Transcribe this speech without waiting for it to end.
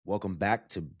Welcome back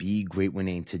to Be Great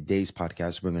Renee. In today's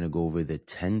podcast, we're going to go over the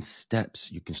 10 steps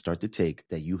you can start to take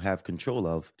that you have control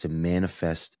of to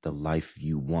manifest the life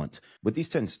you want. With these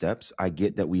 10 steps, I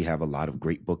get that we have a lot of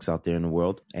great books out there in the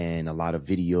world and a lot of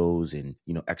videos and,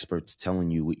 experts telling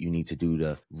you what you need to do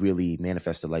to really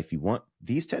manifest the life you want.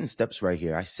 These 10 steps right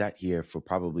here, I sat here for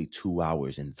probably 2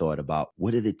 hours and thought about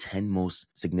what are the 10 most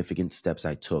significant steps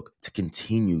I took to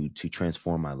continue to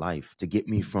transform my life, to get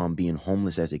me from being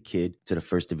homeless as a kid to the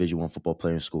first Division I football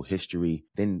player in school history,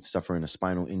 then suffering a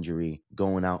spinal injury,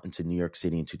 going out into New York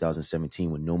City in 2017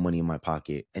 with no money in my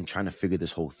pocket and trying to figure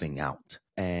this whole thing out.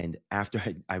 And after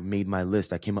I made my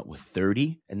list, I came up with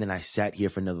 30. And then I sat here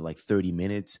for another 30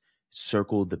 minutes,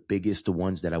 circled the biggest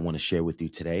ones that I want to share with you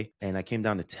today. And I came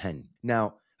down to 10.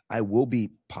 Now, I will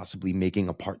be possibly making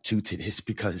a part 2 to this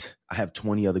because I have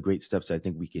 20 other great steps I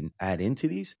think we can add into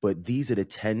these. But these are the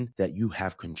 10 that you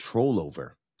have control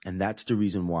over. And that's the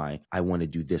reason why I want to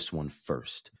do this one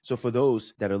first. So for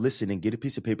those that are listening, get a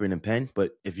piece of paper and a pen.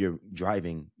 But if you're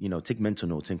driving, take mental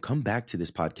notes and come back to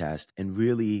this podcast and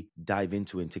really dive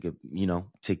into it and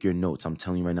take your notes. I'm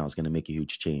telling you right now, it's going to make a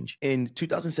huge change. In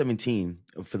 2017,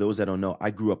 for those that don't know,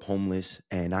 I grew up homeless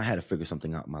and I had to figure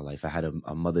something out in my life. I had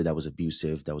a mother that was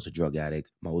abusive, that was a drug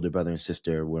addict. My older brother and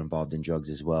sister were involved in drugs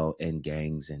as well and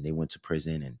gangs, and they went to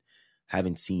prison, and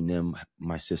haven't seen them.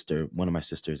 One of my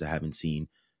sisters I haven't seen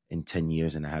in 10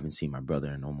 years, and I haven't seen my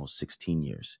brother in almost 16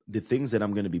 years. The things that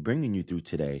I'm going to be bringing you through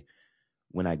today,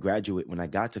 when I got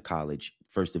to college,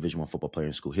 first Division I football player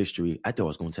in school history, I thought I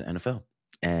was going to the NFL.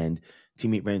 And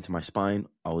teammate ran into my spine.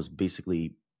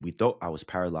 We thought I was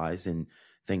paralyzed, and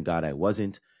thank God I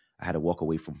wasn't. I had to walk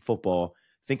away from football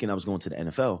thinking I was going to the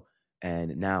NFL.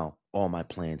 And now all my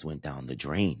plans went down the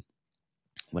drain.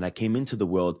 When I came into the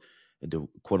world, the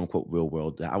quote unquote real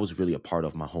world, that I was really a part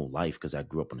of my whole life because I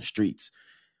grew up on the streets,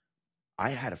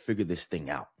 I had to figure this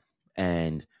thing out.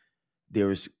 And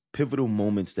there's pivotal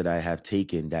moments that I have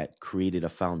taken that created a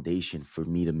foundation for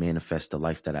me to manifest the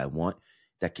life that I want,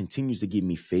 that continues to give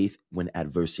me faith when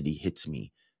adversity hits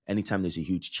me. Anytime there's a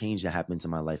huge change that happens in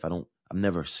my life, I'm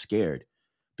never scared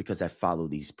because I follow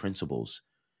these principles.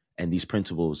 And these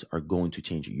principles are going to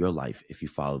change your life if you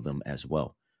follow them as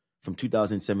well. From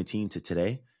 2017 to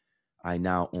today, I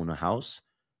now own a house.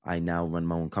 I now run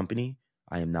my own company.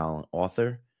 I am now an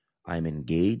author. I'm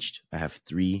engaged. I have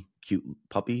 3 cute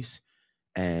puppies,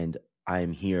 and I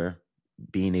am here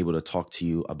being able to talk to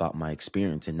you about my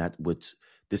experience. And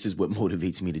this is what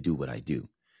motivates me to do what I do.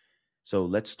 So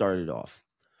let's start it off.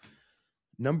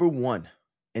 Number 1,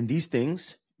 and these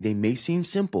things, they may seem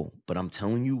simple, but I'm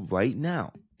telling you right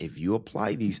now, if you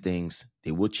apply these things,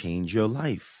 they will change your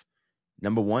life.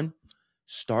 Number 1,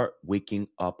 start waking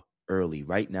up early.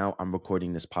 Right now, I'm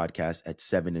recording this podcast at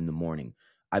 7 in the morning.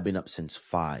 I've been up since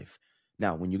 5.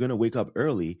 Now, when you're going to wake up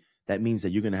early, that means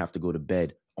that you're going to have to go to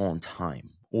bed on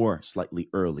time or slightly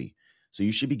early. So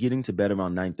you should be getting to bed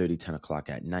around 9:30, 10 o'clock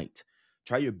at night.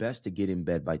 Try your best to get in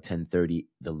bed by 10:30,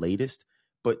 the latest.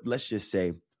 But let's just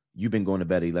say you've been going to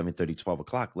bed at 11:30, 12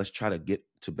 o'clock. Let's try to get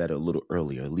to bed a little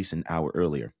earlier, at least an hour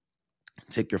earlier.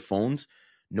 Take your phones.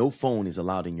 No phone is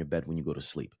allowed in your bed when you go to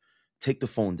sleep. Take the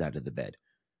phones out of the bed.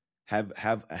 Have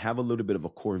a little bit of a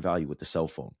core value with the cell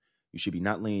phone. You should be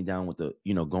not laying down with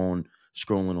going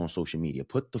scrolling on social media.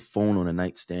 Put the phone on a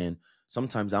nightstand.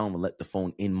 Sometimes I don't let the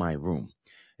phone in my room.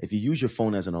 If you use your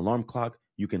phone as an alarm clock,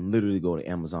 you can literally go to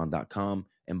Amazon.com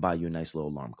and buy you a nice little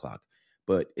alarm clock.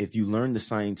 But if you learn the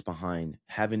science behind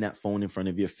having that phone in front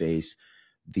of your face,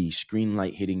 the screen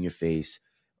light hitting your face,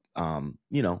 the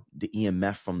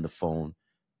EMF from the phone,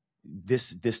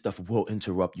 this stuff will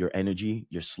interrupt your energy,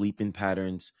 your sleeping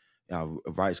patterns,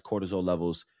 rise cortisol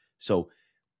levels. So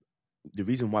the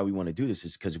reason why we want to do this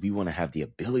is because we want to have the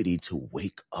ability to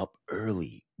wake up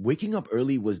early. Waking up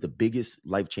early was the biggest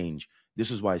life change. This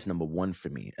is why it's number 1 for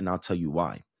me. And I'll tell you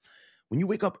why. When you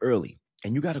wake up early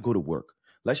and you got to go to work,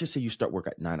 let's just say you start work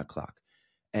at 9 o'clock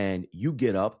and you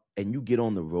get up and you get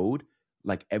on the road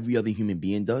like every other human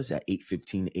being does at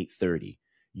 8:15, 8:30.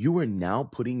 You are now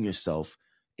putting yourself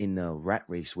in a rat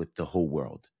race with the whole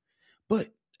world. But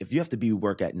if you have to be at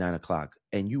work at 9 o'clock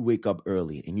and you wake up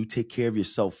early and you take care of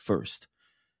yourself first,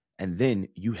 and then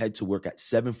you head to work at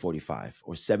 7:45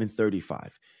 or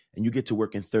 7:35, and you get to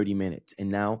work in 30 minutes, and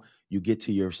now you get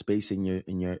to your space in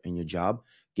your job,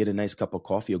 get a nice cup of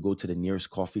coffee or go to the nearest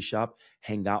coffee shop,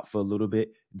 hang out for a little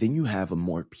bit, then you have a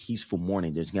more peaceful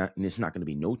morning. There's not going to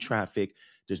be no traffic.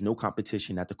 There's no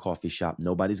competition at the coffee shop.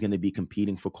 Nobody's going to be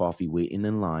competing for coffee, waiting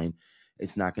in line.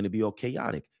 It's not going to be all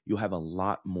chaotic. You'll have a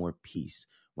lot more peace.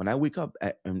 When I wake up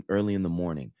early in the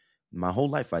morning, my whole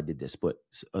life I did this, but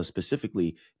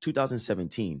specifically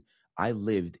 2017, I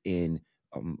lived in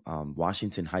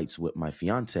Washington Heights with my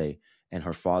fiance and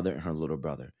her father and her little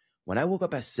brother. When I woke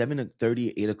up at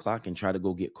 7:30, 8 o'clock and try to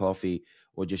go get coffee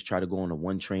or just try to go on a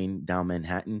one train down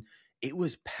Manhattan, it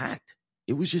was packed.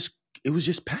 It was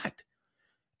just packed.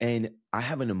 And I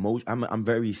have an emotion. I'm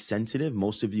very sensitive.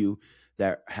 Most of you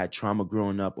that had trauma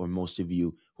growing up, or most of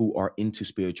you who are into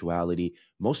spirituality,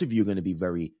 most of you are going to be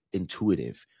very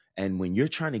intuitive. And when you're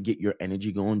trying to get your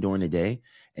energy going during the day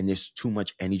and there's too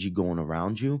much energy going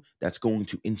around you, that's going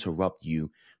to interrupt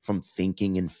you from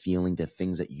thinking and feeling the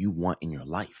things that you want in your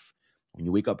life. When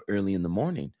you wake up early in the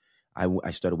morning,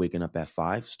 I started waking up at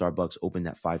 5. Starbucks opened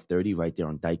at 5:30 right there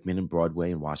on Dyckman and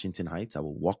Broadway in Washington Heights. I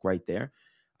would walk right there.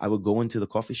 I would go into the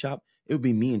coffee shop. It would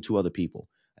be me and 2 other people.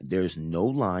 There's no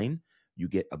line. You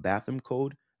get a bathroom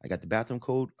code. I got the bathroom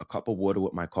code, a cup of water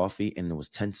with my coffee, and it was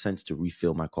 10 cents to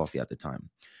refill my coffee at the time.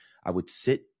 I would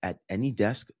sit at any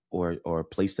desk or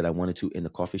place that I wanted to in the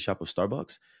coffee shop of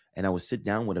Starbucks, and I would sit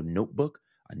down with a notebook,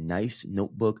 a nice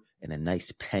notebook, and a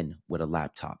nice pen with a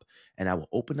laptop. And I will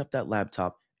open up that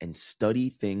laptop and study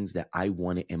things that I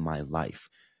wanted in my life.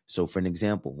 So for an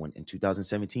example, when in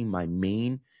 2017, my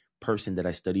main person that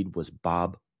I studied was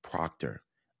Bob Proctor.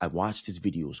 I watched his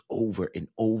videos over and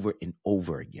over and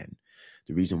over again.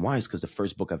 The reason why is because the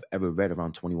first book I've ever read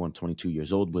around 21, 22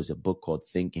 years old was a book called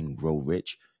Think and Grow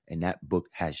Rich. And that book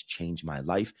has changed my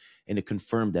life. And it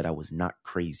confirmed that I was not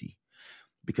crazy,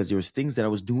 because there was things that I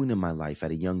was doing in my life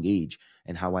at a young age,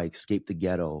 and how I escaped the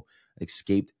ghetto,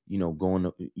 escaped, going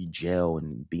to jail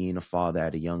and being a father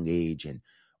at a young age and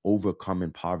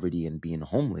overcoming poverty and being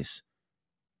homeless.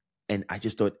 And I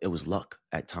just thought it was luck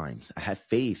at times. I had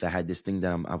faith. I had this thing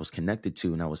that I was connected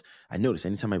to. And I noticed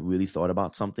anytime I really thought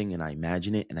about something and I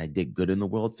imagined it and I did good in the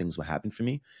world, things would happen for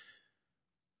me.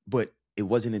 But it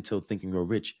wasn't until Think and Grow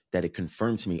Rich that it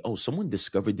confirmed to me, oh, someone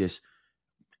discovered this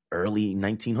early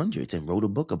 1900s and wrote a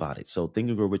book about it. So Think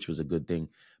and Grow Rich was a good thing.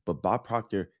 But Bob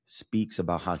Proctor speaks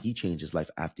about how he changed his life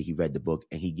after he read the book,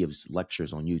 and he gives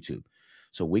lectures on YouTube.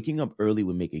 So waking up early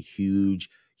would make a huge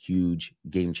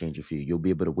game changer for you. You'll be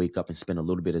able to wake up and spend a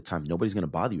little bit of time. Nobody's going to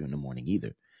bother you in the morning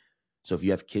either. So if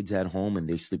you have kids at home and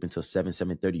they sleep until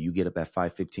 7:30, you get up at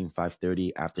 5:15,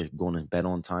 5:30 after going to bed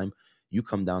on time, you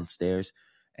come downstairs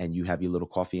and you have your little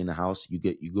coffee in the house. You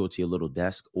go to your little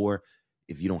desk, or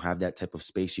if you don't have that type of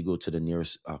space, you go to the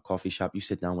nearest coffee shop. You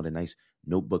sit down with a nice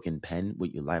notebook and pen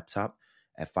with your laptop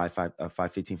at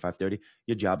 5:15, 5:30.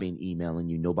 Your job ain't emailing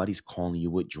you. Nobody's calling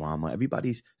you with drama.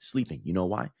 Everybody's sleeping. You know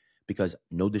why? Because,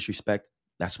 no disrespect,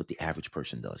 that's what the average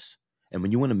person does. And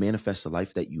when you want to manifest the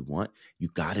life that you want, you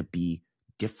got to be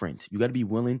different. You got to be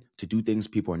willing to do things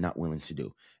people are not willing to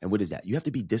do. And what is that? You have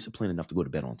to be disciplined enough to go to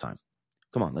bed on time.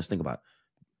 Come on, let's think about it.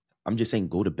 I'm just saying,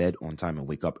 go to bed on time and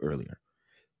wake up earlier,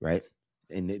 right?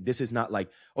 And this is not like,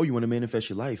 oh, you want to manifest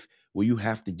your life. What you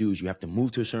have to do is you have to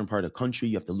move to a certain part of the country.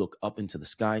 You have to look up into the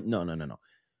sky. No.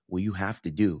 What you have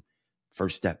to do,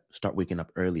 first step, start waking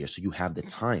up earlier so you have the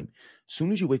time. As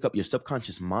soon as you wake up, your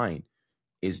subconscious mind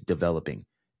is developing.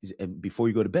 And before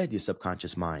you go to bed, your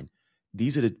subconscious mind,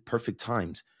 these are the perfect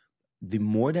times. The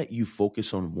more that you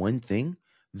focus on one thing,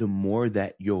 the more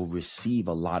that you'll receive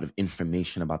a lot of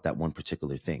information about that one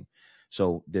particular thing.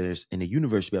 So in the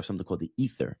universe, we have something called the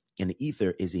ether. And the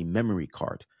ether is a memory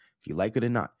card. If you like it or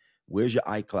not, where's your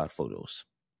iCloud photos?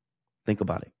 Think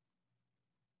about it.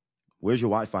 Where's your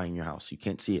Wi-Fi in your house? You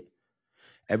can't see it.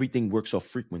 Everything works off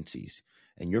frequencies.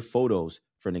 And your photos,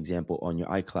 for an example, on your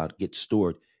iCloud get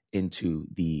stored into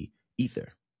the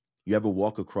ether. You ever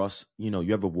walk across,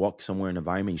 you ever walk somewhere in an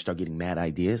environment, you start getting mad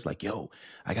ideas like, yo,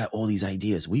 I got all these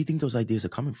ideas. Where do you think those ideas are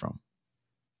coming from?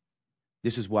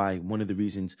 This is why one of the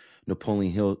reasons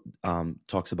Napoleon Hill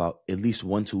talks about at least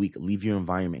once a week, leave your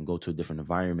environment and go to a different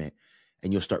environment,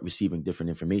 and you'll start receiving different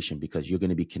information, because you're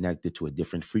going to be connected to a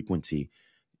different frequency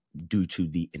due to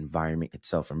the environment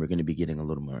itself. And we're going to be getting a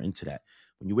little more into that.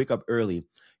 When you wake up early,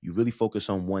 you really focus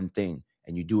on one thing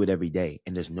and you do it every day.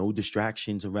 And there's no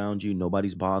distractions around you.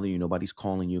 Nobody's bothering you. Nobody's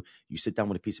calling you. You sit down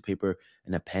with a piece of paper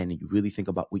and a pen and you really think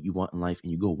about what you want in life,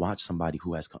 and you go watch somebody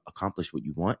who has accomplished what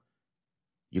you want.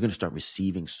 You're going to start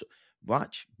receiving.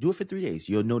 Watch, do it for 3 days.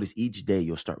 You'll notice each day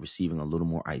you'll start receiving a little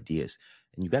more ideas.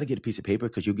 And you got to get a piece of paper,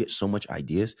 because you'll get so much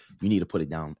ideas. You need to put it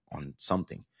down on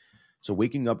something. So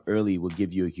waking up early will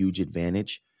give you a huge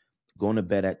advantage. Going to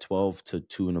bed at 12 to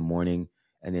 2 in the morning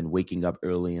and then waking up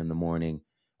early in the morning.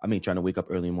 Trying to wake up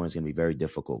early in the morning is going to be very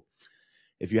difficult.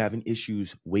 If you're having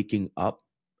issues waking up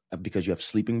because you have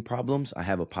sleeping problems, I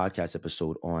have a podcast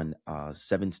episode on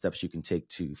 7 steps you can take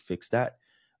to fix that.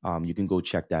 You can go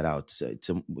check that out. It's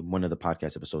one of the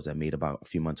podcast episodes I made about a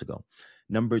few months ago.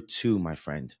 Number 2, my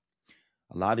friend,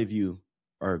 a lot of you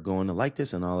are going to like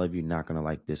this and all of you not going to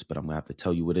like this, but I'm going to have to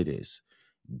tell you what it is.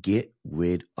 Get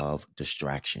rid of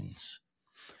distractions.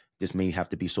 This may have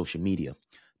to be social media.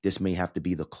 This may have to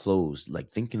be the clothes, like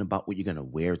thinking about what you're going to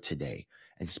wear today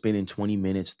and spending 20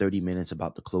 minutes, 30 minutes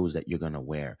about the clothes that you're going to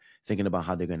wear, thinking about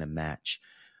how they're going to match.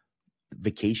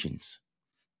 Vacations.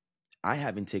 I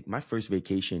haven't taken my first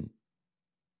vacation.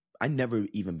 I never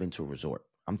even been to a resort.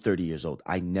 I'm 30 years old.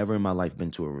 I never in my life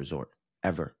been to a resort,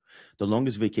 ever. The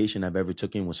longest vacation I've ever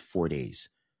taken was 4 days.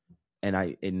 And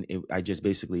I just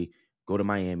basically go to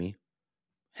Miami,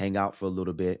 hang out for a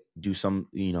little bit, do some,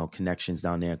 connections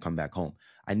down there and come back home.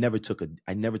 I never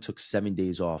took 7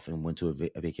 days off and went to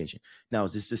a vacation. Now,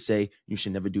 is this to say you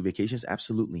should never do vacations?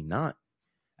 Absolutely not.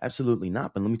 Absolutely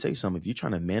not. But let me tell you something. If you're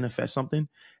trying to manifest something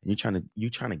and you're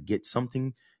trying to get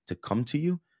something to come to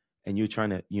you and you're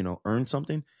trying to, earn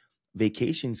something,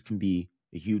 vacations can be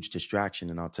a huge distraction.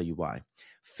 And I'll tell you why.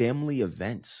 Family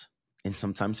events and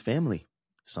sometimes family.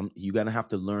 You got to have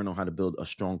to learn on how to build a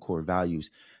strong core values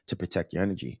to protect your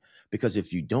energy. Because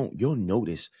if you don't, you'll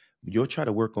notice you'll try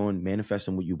to work on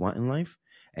manifesting what you want in life.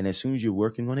 And as soon as you're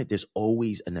working on it, there's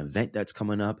always an event that's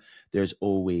coming up. There's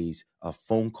always a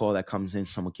phone call that comes in.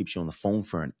 Someone keeps you on the phone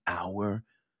for an hour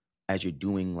as you're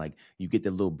doing, like you get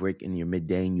the little break in your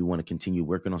midday and you want to continue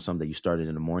working on something that you started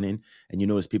in the morning. And you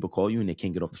notice people call you and they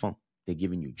can't get off the phone. They're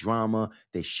giving you drama.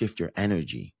 They shift your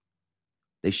energy.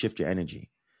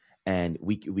 And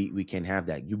we can't have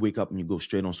that. You wake up and you go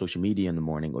straight on social media in the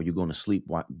morning, or you're going to sleep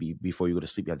before you go to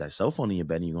sleep. You have that cell phone in your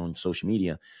bed and you go on social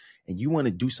media and you want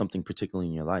to do something particularly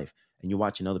in your life and you're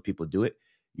watching other people do it.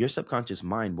 Your subconscious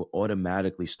mind will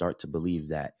automatically start to believe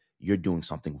that you're doing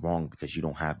something wrong because you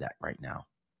don't have that right now.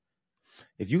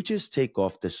 If you just take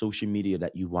off the social media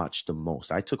that you watch the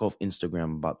most, I took off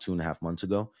Instagram about 2.5 months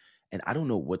ago, and I don't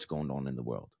know what's going on in the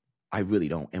world. I really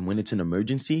don't. And when it's an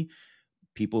emergency,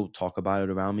 people talk about it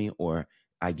around me, or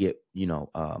I get,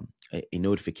 a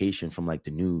notification from like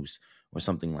the news or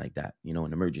something like that,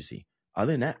 an emergency.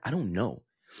 Other than that, I don't know.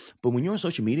 But when you're on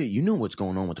social media, you know what's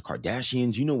going on with the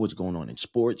Kardashians, you know what's going on in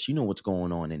sports, you know what's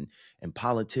going on in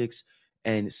politics.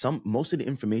 And most of the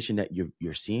information that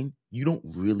you're seeing, you don't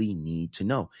really need to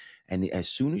know. And as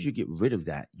soon as you get rid of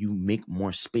that, you make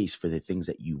more space for the things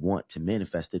that you want to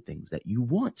manifest the things that you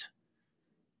want.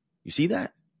 You see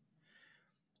that?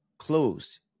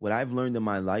 Clothes. What I've learned in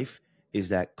my life is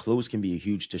that clothes can be a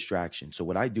huge distraction. So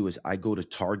what I do is I go to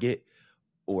Target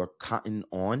or Cotton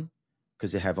On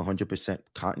because they have 100%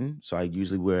 cotton. So I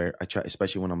usually try,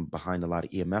 especially when I'm behind a lot of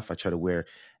EMF, I try to wear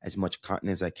as much cotton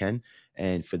as I can.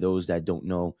 And for those that don't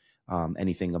know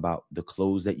anything about the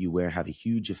clothes that you wear, have a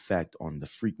huge effect on the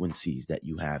frequencies that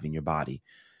you have in your body.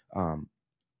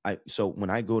 So when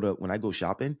I go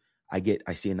shopping,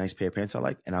 I see a nice pair of pants I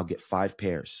like, and I'll get 5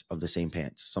 pairs of the same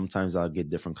pants. Sometimes I'll get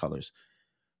different colors.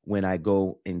 When I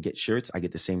go and get shirts, I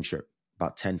get the same shirt,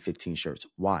 about 10, 15 shirts.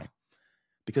 Why?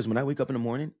 Because when I wake up in the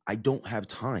morning, I don't have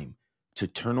time to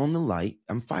turn on the light.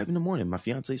 I'm 5 in the morning. My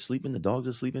fiance's sleeping. The dogs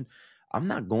are sleeping. I'm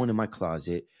not going in my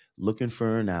closet looking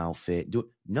for an outfit.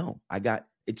 No,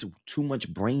 it's too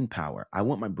much brain power. I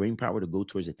want my brain power to go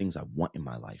towards the things I want in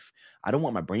my life. I don't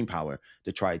want my brain power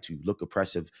to try to look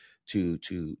oppressive to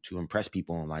impress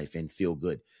people in life and feel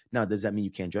good. Now, does that mean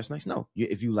you can't dress nice? No.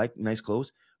 If you like nice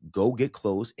clothes, go get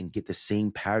clothes and get the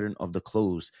same pattern of the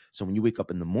clothes. So when you wake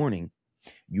up in the morning,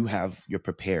 you're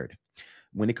prepared.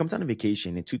 When it comes down to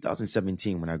vacation in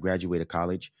 2017, when I graduated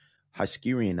college,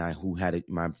 Haskiri and I,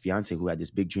 my fiance, who had this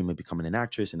big dream of becoming an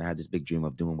actress, and I had this big dream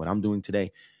of doing what I'm doing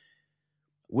today,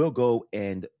 we'll go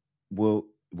and we'll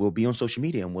be on social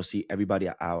media and we'll see everybody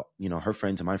out, her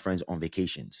friends and my friends on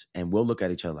vacations. And we'll look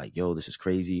at each other like, yo, this is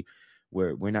crazy.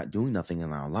 We're not doing nothing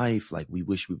in our life. Like, we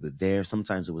wish we were there.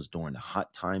 Sometimes it was during the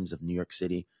hot times of New York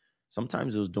City.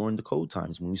 Sometimes it was during the cold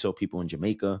times when we saw people in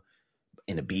Jamaica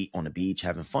on the beach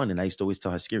having fun. And I used to always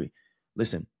tell Haskiri,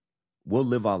 listen, we'll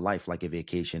live our life like a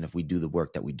vacation if we do the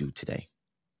work that we do today.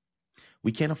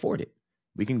 We can't afford it.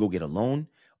 We can go get a loan,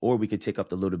 or we could take up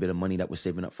the little bit of money that we're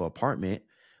saving up for apartment,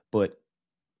 but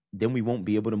then we won't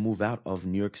be able to move out of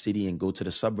New York City and go to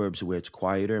the suburbs where it's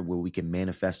quieter, where we can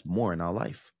manifest more in our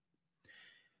life.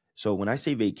 So when I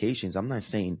say vacations, I'm not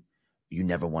saying you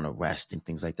never want to rest and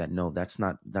things like that. No, that's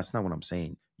not what I'm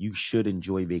saying. You should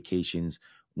enjoy vacations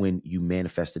when you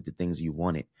manifested the things you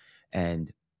wanted.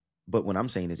 But what I'm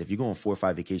saying is, if you're going 4 or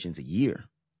 5 vacations a year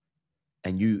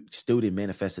and you still didn't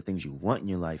manifest the things you want in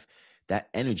your life, that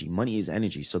energy, money is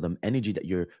energy. So the energy that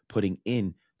you're putting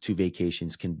in to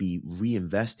vacations can be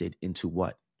reinvested into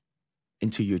what?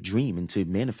 Into your dream, into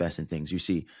manifesting things. You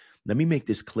see, let me make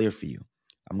this clear for you.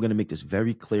 I'm going to make this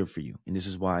very clear for you. And this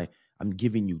is why I'm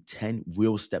giving you 10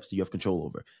 real steps that you have control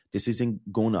over. This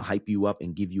isn't going to hype you up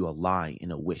and give you a lie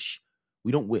and a wish.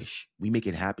 We don't wish. We make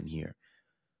it happen here.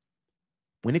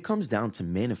 When it comes down to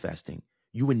manifesting,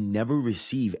 you would never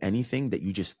receive anything that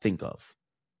you just think of.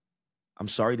 I'm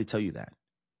sorry to tell you that.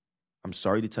 I'm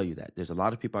sorry to tell you that. There's a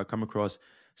lot of people I come across.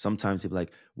 Sometimes they're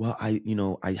like, well,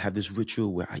 I have this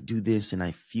ritual where I do this and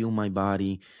I feel my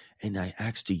body and I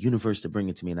ask the universe to bring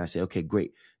it to me. And I say, okay,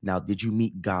 great. Now, did you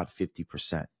meet God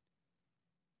 50%?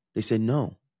 They said,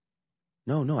 no,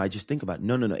 I just think about it.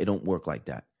 No, it don't work like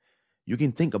that. You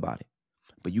can think about it,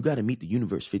 but you got to meet the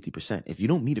universe 50%. If you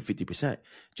don't meet it 50%,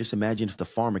 just imagine if the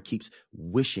farmer keeps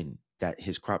wishing that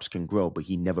his crops can grow, but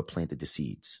he never planted the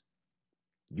seeds.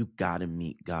 You got to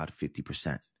meet God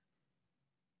 50%.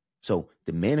 So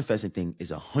the manifesting thing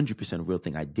is 100% a real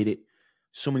thing. I did it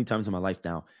so many times in my life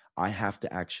now. I have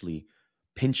to actually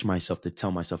pinch myself to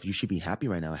tell myself, you should be happy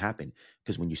right now. It happened.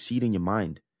 Because when you see it in your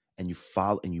mind and you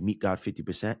follow and you meet God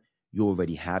 50%, you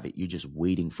already have it. You're just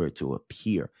waiting for it to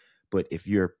appear. But if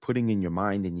you're putting in your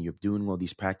mind and you're doing all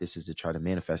these practices to try to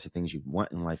manifest the things you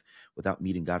want in life without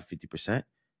meeting God 50%,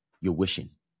 you're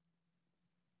wishing.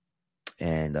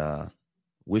 And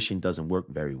wishing doesn't work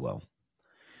very well.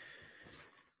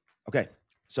 Okay,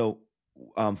 so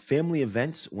family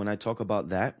events, when I talk about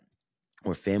that,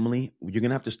 or family, you're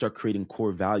going to have to start creating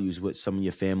core values with some of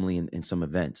your family in some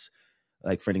events.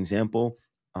 Like, for an example,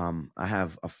 I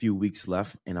have a few weeks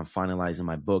left and I'm finalizing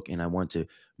my book and I want to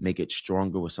make it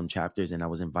stronger with some chapters. And I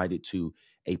was invited to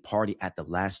a party at the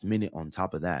last minute on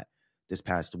top of that this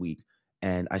past week.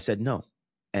 And I said no.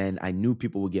 And I knew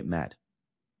people would get mad.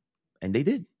 And they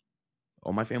did.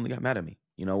 All my family got mad at me.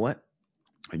 You know what?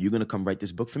 Are you going to come write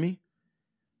this book for me?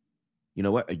 You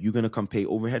know what? Are you going to come pay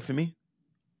overhead for me?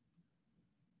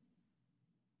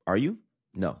 Are you?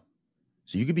 No.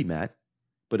 So you could be mad.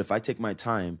 But if I take my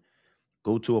time,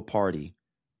 go to a party,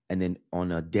 and then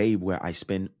on a day where I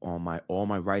spend all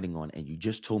my writing on, and you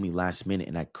just told me last minute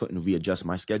and I couldn't readjust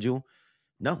my schedule,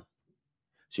 no.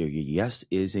 So your yes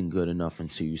isn't good enough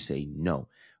until you say no.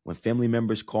 When family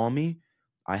members call me,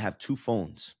 I have 2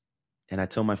 phones. And I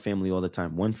tell my family all the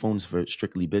time, one phone's for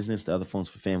strictly business, the other phone's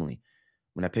for family.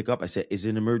 When I pick up, I said, is it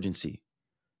an emergency?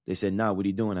 They said, nah, what are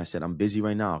you doing? I said, I'm busy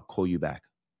right now. I'll call you back.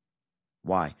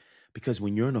 Why? Because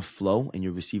when you're in a flow and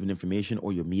you're receiving information,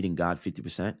 or you're meeting God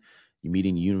 50%, you're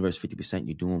meeting the universe 50%,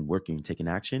 you're doing work and you're taking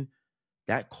action,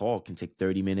 that call can take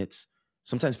 30 minutes,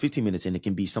 sometimes 15 minutes, and it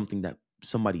can be something that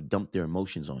somebody dumped their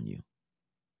emotions on you.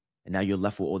 And now you're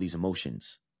left with all these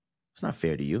emotions. It's not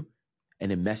fair to you.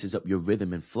 And it messes up your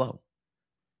rhythm and flow.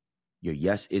 Your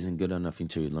yes isn't good enough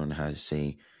until you learn how to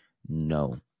say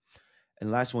no.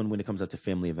 And last one, when it comes out to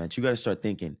family events, you got to start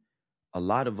thinking, a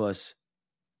lot of us,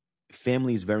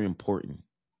 family is very important.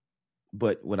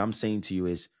 But what I'm saying to you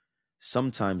is,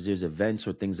 sometimes there's events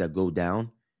or things that go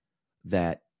down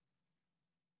that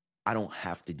I don't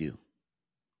have to do.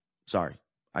 Sorry,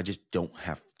 I just don't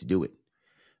have to do it,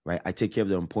 right? I take care of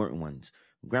the important ones.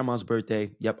 Grandma's birthday,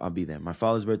 yep, I'll be there. My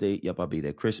father's birthday, yep, I'll be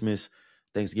there. Christmas,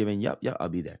 Thanksgiving, yep, I'll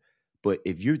be there. But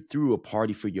if you're through a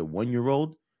party for your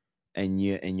 1-year-old and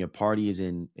your party is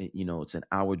in, it's an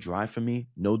hour drive from me,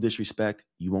 no disrespect,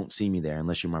 you won't see me there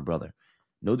unless you're my brother.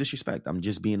 No disrespect. I'm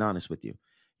just being honest with you.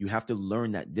 You have to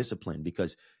learn that discipline,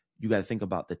 because you got to think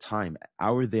about the time. An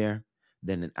hour there,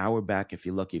 then an hour back if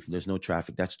you're lucky. If there's no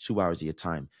traffic, that's 2 hours of your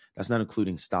time. That's not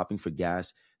including stopping for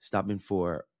gas, stopping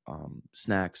for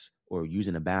snacks, or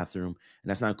using a bathroom. And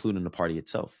that's not including the party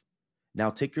itself. Now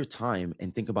take your time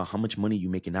and think about how much money you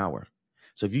make an hour.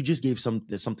 So if you just gave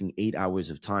something 8 hours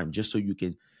of time just so you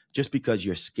can, just because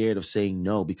you're scared of saying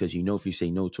no, because you know if you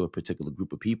say no to a particular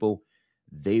group of people,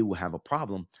 they will have a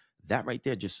problem. That right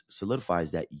there just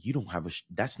solidifies that you don't have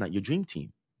that's not your dream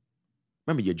team.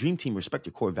 Remember, your dream team respect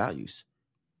your core values.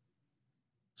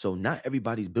 So not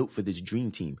everybody's built for this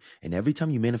dream team. And every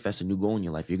time you manifest a new goal in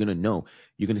your life, you're going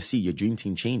to see your dream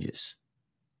team changes.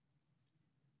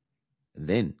 And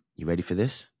then, you ready for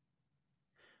this?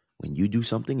 When you do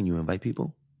something and you invite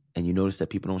people and you notice that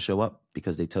people don't show up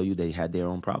because they tell you they had their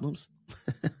own problems,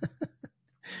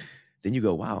 then you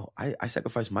go, wow, I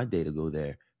sacrificed my day to go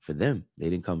there for them. They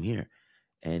didn't come here.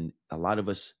 And a lot of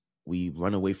us, we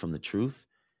run away from the truth.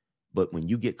 But when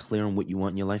you get clear on what you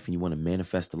want in your life and you want to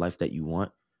manifest the life that you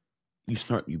want, you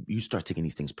start taking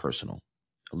these things personal,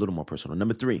 a little more personal.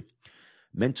 Number 3,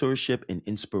 mentorship and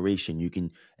inspiration. You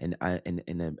can, and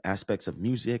the aspects of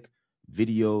music,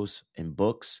 videos, and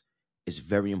books is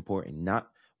very important. Not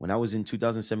when I was in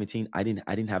 2017, I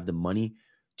didn't have the money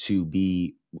to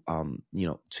be,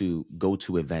 to go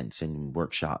to events and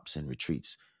workshops and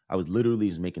retreats. I was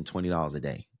literally making $20 a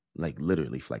day, like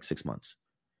literally for like 6 months.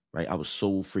 right? I was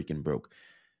so freaking broke.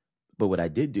 But what I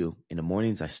did do in the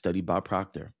mornings, I studied Bob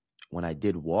Proctor. When I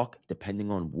did walk,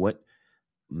 depending on what,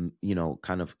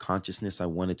 kind of consciousness I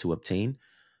wanted to obtain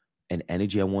and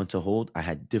energy I wanted to hold, I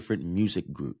had different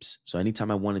music groups. So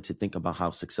anytime I wanted to think about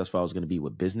how successful I was going to be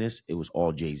with business, it was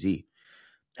all Jay-Z.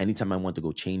 Anytime I wanted to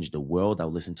go change the world, I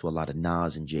would listen to a lot of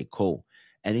Nas and J. Cole.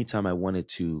 Anytime I wanted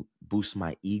to boost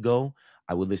my ego,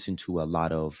 I would listen to a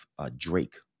lot of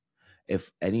Drake.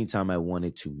 If anytime I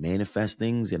wanted to manifest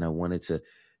things and I wanted to,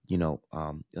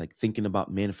 like thinking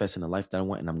about manifesting a life that I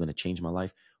want and I'm going to change my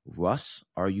life, Russ,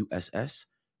 Russ,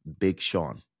 Big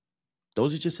Sean.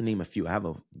 Those are just to name a few. I have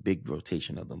a big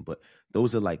rotation of them, but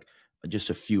those are like just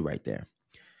a few right there.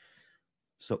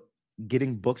 So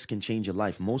getting books can change your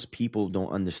life. Most people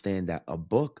don't understand that a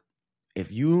book,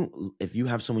 if you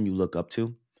have someone you look up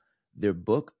to, their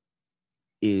book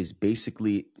is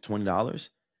basically $20.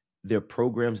 Their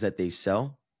programs that they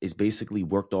sell is basically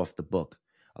worked off the book.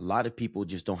 A lot of people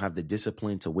just don't have the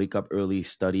discipline to wake up early,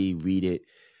 study, read it.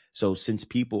 So since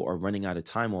people are running out of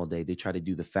time all day, they try to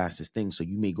do the fastest thing. So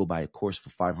you may go buy a course for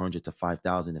 $500 to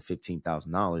 $5,000 to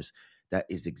 $15,000. That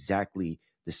is exactly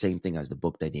the same thing as the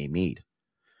book that they made.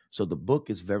 So the book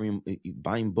is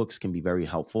buying books can be very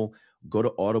helpful. Go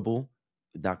to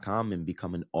audible.com and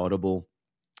become an Audible.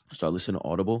 Start listening to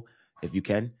Audible if you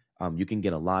can. You can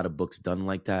get a lot of books done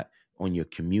like that on your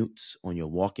commutes, on your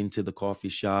walk into the coffee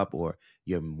shop, or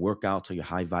your workouts or your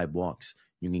high vibe walks.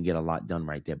 You can get a lot done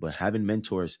right there. But having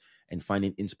mentors and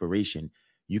finding inspiration,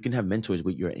 you can have mentors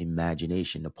with your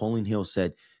imagination. Napoleon Hill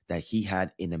said that he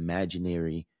had an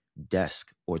imaginary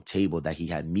desk or table that he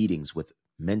had meetings with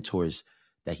mentors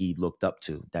that he looked up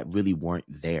to that really weren't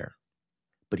there.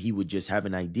 But he would just have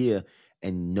an idea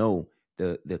and know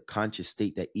the conscious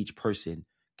state that each person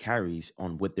carries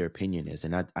on what their opinion is.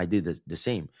 And I did the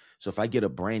same. So if I get a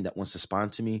brand that wants to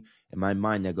sponsor me, in my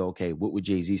mind, I go, okay, what would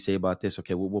Jay-Z say about this?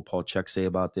 Okay, what will Paul Chek say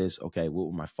about this? Okay, what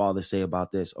will my father say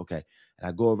about this? Okay. And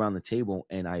I go around the table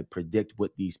and I predict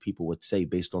what these people would say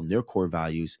based on their core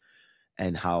values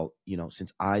and how,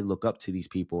 since I look up to these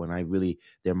people and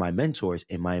they're my mentors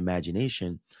in my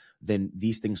imagination, then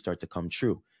these things start to come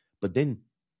true. But then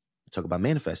talk about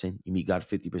manifesting, you meet God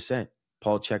 50%.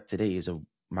 Paul Chek today is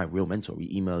my real mentor. We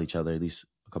email each other at least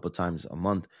a couple of times a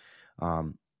month,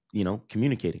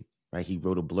 communicating, right? He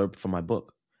wrote a blurb for my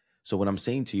book. So what I'm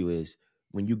saying to you is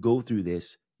when you go through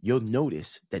this, you'll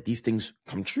notice that these things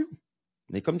come true.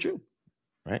 They come true,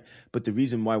 right? But the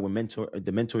reason why the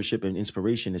mentorship and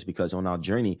inspiration is because on our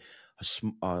journey,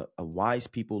 wise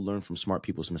people learn from smart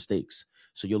people's mistakes.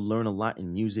 So you'll learn a lot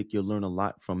in music. You'll learn a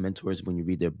lot from mentors when you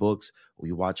read their books or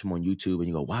you watch them on YouTube and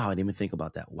you go, wow, I didn't even think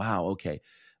about that. Wow. Okay.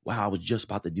 Wow. I was just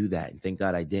about to do that. And thank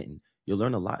God I didn't. You'll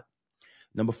learn a lot.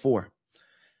 Number 4,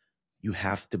 you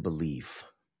have to believe.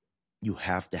 You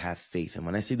have to have faith. And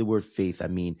when I say the word faith, I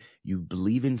mean, you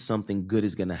believe in something good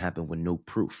is going to happen with no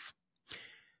proof.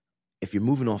 If you're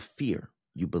moving off fear,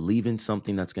 you believe in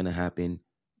something that's going to happen,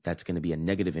 that's going to be a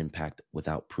negative impact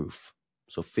without proof.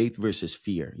 So faith versus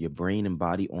fear, your brain and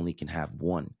body only can have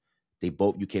one.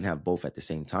 You can't have both at the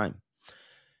same time.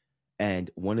 And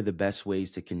one of the best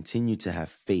ways to continue to have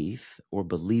faith or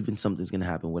believe in something's going to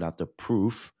happen without the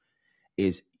proof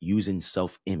is using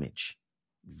self-image,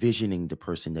 visioning the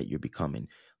person that you're becoming.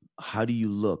 How do you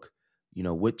look?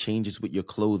 What changes with your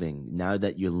clothing? Now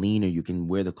that you're leaner, you can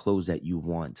wear the clothes that you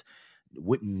want.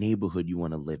 What neighborhood you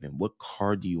want to live in? What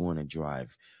car do you want to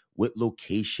drive? What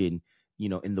location,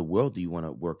 in the world do you want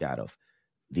to work out of?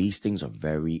 These things are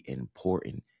very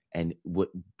important. And what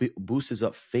boosts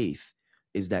up faith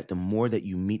is that the more that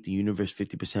you meet the universe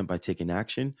 50% by taking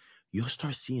action, you'll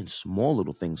start seeing small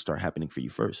little things start happening for you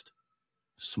first.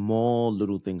 Small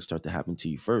little things start to happen to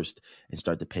you first and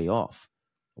start to pay off.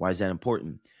 Why is that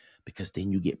important? Because then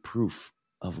you get proof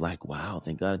of like, wow,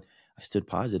 thank God I stood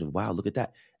positive. Wow, look at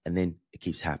that. And then it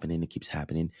keeps happening.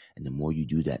 And the more you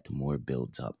do that, the more it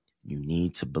builds up. You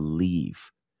need to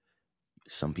believe.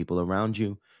 Some people around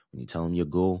you, when you tell them your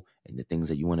goal and the things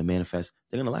that you want to manifest,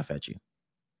 they're going to laugh at you.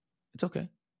 It's okay.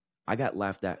 I got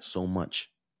laughed at so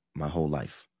much my whole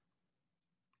life.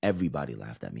 Everybody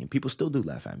laughed at me. And people still do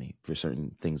laugh at me for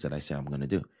certain things that I say I'm going to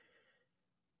do.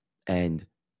 And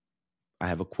I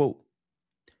have a quote.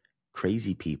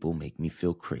 Crazy people make me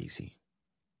feel crazy.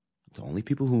 The only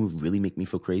people who really make me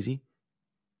feel crazy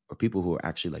are people who are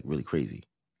actually like really crazy.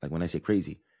 Like when I say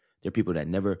crazy, they're people that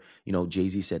never,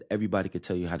 Jay-Z said everybody could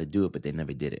tell you how to do it, but they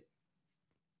never did it.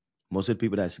 Most of the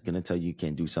people that's going to tell you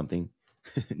can't do something,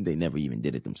 they never even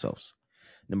did it themselves.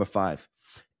 Number 5,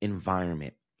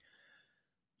 environment.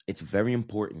 It's very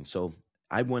important. So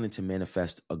I wanted to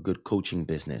manifest a good coaching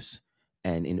business.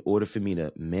 And in order for me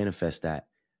to manifest that,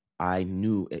 I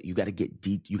knew you got to get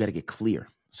deep, you got to get clear.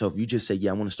 So if you just say,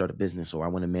 yeah, I want to start a business or I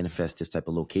want to manifest this type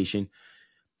of location,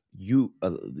 to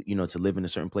live in a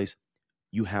certain place,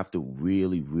 you have to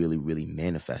really, really, really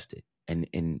manifest it.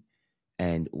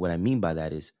 And what I mean by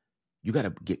that is you got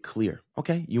to get clear.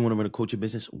 Okay, you want to run a coaching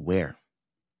business? Where?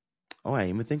 Oh, I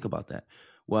didn't even think about that.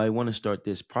 Well, I want to start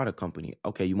this product company.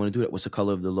 Okay, you want to do that? What's the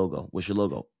color of the logo? What's your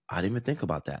logo? I didn't even think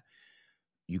about that.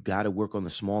 You got to work on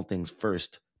the small things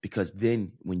first, because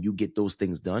then when you get those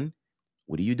things done,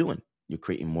 what are you doing? You're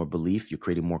creating more belief, you're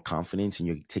creating more confidence, and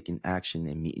you're taking action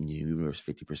and meeting your universe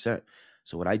 50%.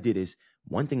 So what I did is,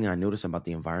 one thing I noticed about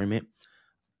the environment,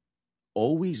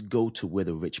 always go to where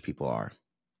the rich people are.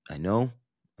 I know,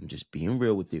 I'm just being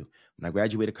real with you. When I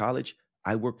graduated college,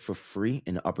 I worked for free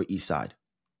in the Upper East Side.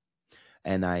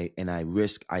 And I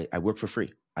worked for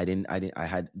free. I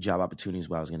had job opportunities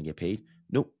where I was going to get paid.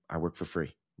 Nope, I work for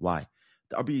free. Why?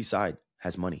 The Upper East Side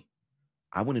has money.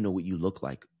 I want to know what you look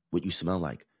like, what you smell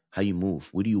like, how you move,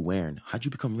 what are you wearing? How'd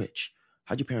you become rich?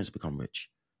 How'd your parents become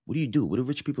rich? What do you do? What do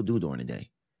rich people do during the day?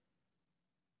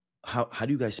 How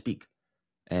do you guys speak?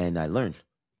 And I learned.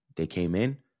 They came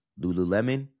in,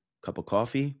 Lululemon, cup of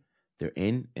coffee, they're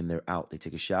in and they're out. They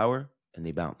take a shower and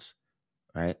they bounce,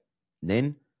 right?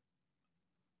 Then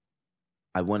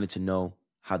I wanted to know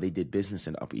how they did business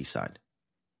in the Upper East Side.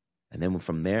 And then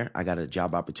from there, I got a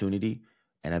job opportunity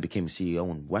and I became a CEO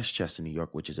in Westchester, New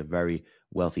York, which is a very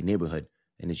wealthy neighborhood.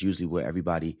 And it's usually where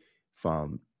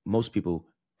most people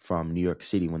from New York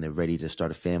City, when they're ready to start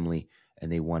a family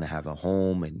and they want to have a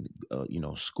home and,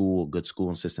 school, good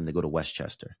schooling system, they go to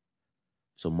Westchester.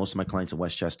 So most of my clients in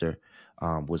Westchester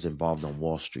was involved on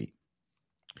Wall Street.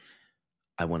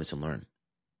 I wanted to learn.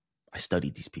 I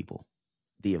studied these people.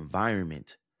 The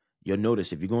environment. You'll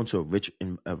notice if you go into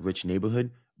a rich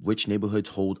neighborhood, rich neighborhoods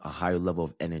hold a higher level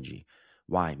of energy.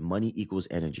 Why? Money equals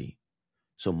energy.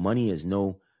 So money is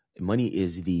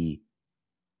the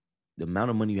amount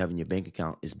of money you have in your bank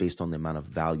account is based on the amount of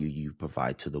value you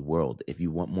provide to the world. If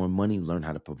you want more money, learn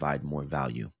how to provide more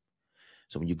value.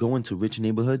 So when you go into rich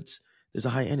neighborhoods, there's a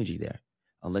high energy there,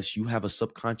 unless you have a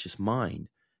subconscious mind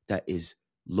that is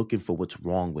looking for what's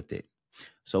wrong with it.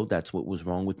 So that's what was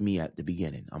wrong with me at the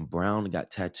beginning. I'm brown,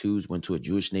 got tattoos, went to a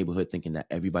Jewish neighborhood thinking that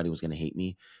everybody was going to hate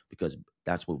me because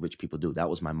that's what rich people do. That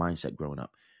was my mindset growing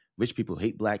up. Rich people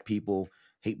hate black people,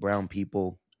 hate brown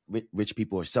people. Rich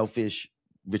people are selfish.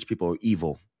 Rich people are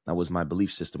evil. That was my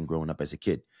belief system growing up as a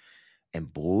kid.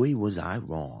 And boy, was I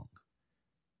wrong.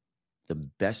 The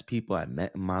best people I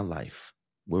met in my life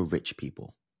were rich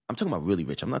people. I'm talking about really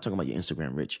rich. I'm not talking about your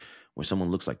Instagram rich where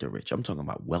someone looks like they're rich. I'm talking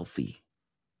about wealthy.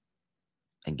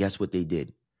 And guess what they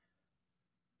did?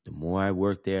 The more I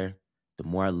worked there, the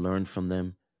more I learned from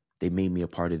them, they made me a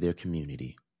part of their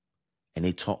community. And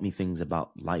they taught me things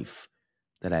about life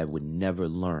that I would never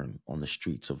learn on the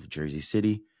streets of Jersey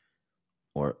City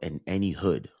or in any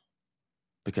hood,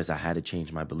 because I had to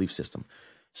change my belief system.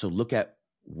 So look at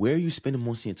where you spend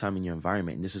most of your time in your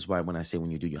environment. And this is why when I say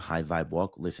when you do your high vibe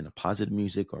walk, listen to positive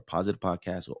music or positive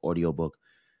podcast or audiobook,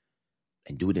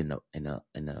 and do it in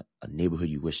a neighborhood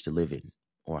you wish to live in,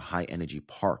 or a high energy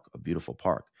park, a beautiful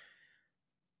park.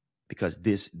 Because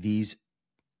these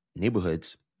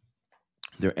neighborhoods,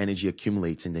 their energy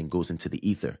accumulates and then goes into the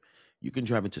ether. You can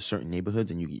drive into certain neighborhoods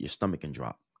and your stomach can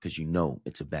drop because you know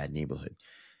it's a bad neighborhood.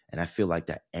 And I feel like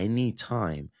that any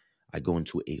time I go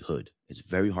into a hood, it's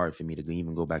very hard for me to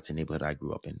even go back to the neighborhood I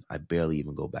grew up in. I barely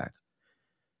even go back.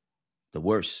 The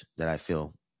worst that I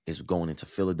feel is going into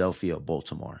Philadelphia or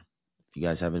Baltimore. If you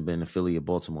guys haven't been to Philly or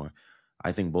Baltimore,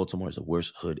 I think Baltimore is the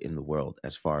worst hood in the world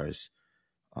as far as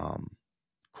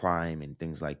crime and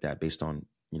things like that, based on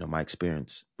my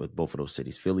experience with both of those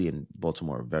cities. Philly and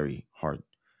Baltimore are very hard.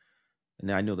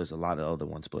 And I know there's a lot of other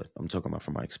ones, but I'm talking about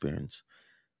from my experience.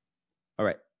 All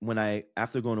right.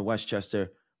 After going to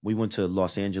Westchester, we went to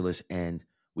Los Angeles, and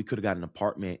we could have got an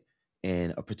apartment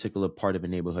in a particular part of a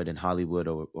neighborhood in Hollywood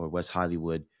or West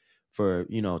Hollywood for,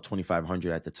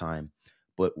 $2,500 at the time.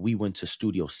 But we went to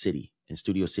Studio City, and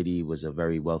Studio City was a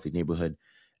very wealthy neighborhood.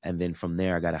 And then from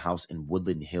there, I got a house in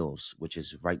Woodland Hills, which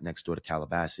is right next door to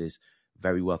Calabasas,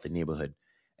 very wealthy neighborhood.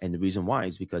 And the reason why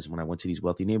is because when I went to these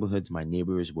wealthy neighborhoods, my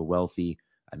neighbors were wealthy.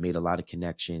 I made a lot of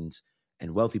connections,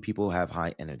 and wealthy people have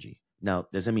high energy. Now,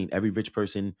 does that mean every rich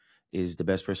person is the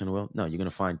best person in the world? No, you're going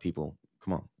to find people.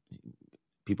 Come on.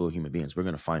 People are human beings. We're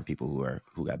going to find people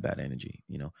who got bad energy,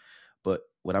 But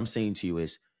what I'm saying to you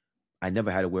is, I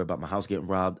never had to worry about my house getting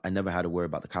robbed. I never had to worry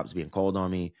about the cops being called on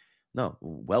me. No,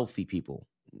 wealthy people,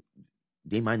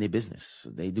 they mind their business.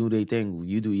 They do their thing.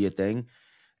 You do your thing.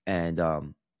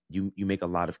 And you make a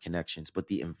lot of connections, but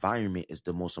the environment is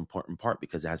the most important part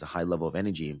because it has a high level of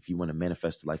energy. And if you want to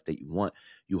manifest the life that you want,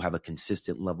 you have a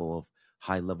consistent level of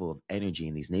high level of energy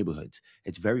in these neighborhoods.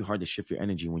 It's very hard to shift your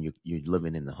energy when you're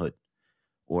living in the hood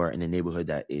or in a neighborhood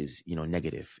that is,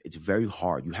 negative. It's very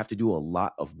hard. You have to do a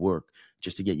lot of work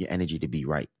just to get your energy to be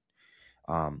right.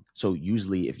 So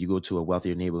usually if you go to a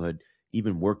wealthier neighborhood,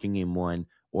 even working in one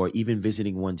or even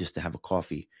visiting one just to have a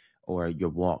coffee or your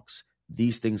walks,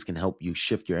 these things can help you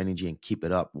shift your energy and keep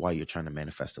it up while you're trying to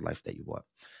manifest the life that you want.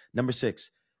 Number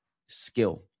 6,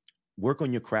 skill. Work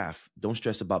on your craft. Don't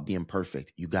stress about being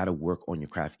perfect. You got to work on your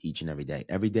craft each and every day.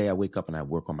 Every day I wake up and I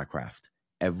work on my craft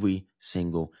every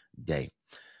single day.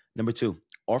 Number 2,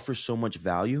 offer so much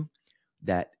value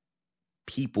that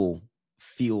people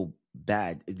feel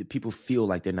bad. People feel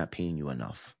like they're not paying you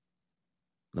enough.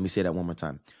 Let me say that one more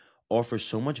time. Offer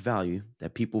so much value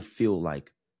that people feel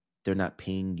like they're not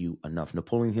paying you enough.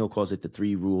 Napoleon Hill calls it the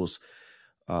 3 rules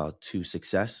to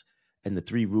success. And the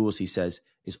 3 rules, he says,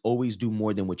 is always do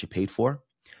more than what you paid for.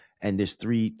 And there's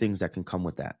 3 things that can come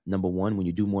with that. Number 1, when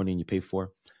you do more than you pay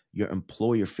for, your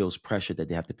employer feels pressure that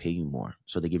they have to pay you more.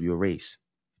 So they give you a raise.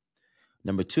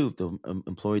 Number 2, if the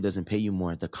employer doesn't pay you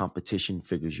more, the competition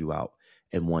figures you out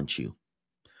and wants you.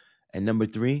 And number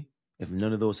 3, if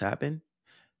none of those happen,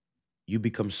 you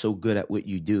become so good at what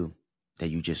you do that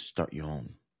you just start your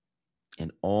own.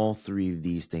 And all 3 of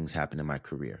these things happened in my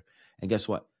career. And guess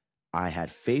what? I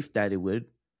had faith that it would.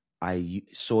 I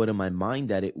saw it in my mind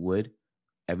that it would.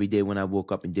 Every day when I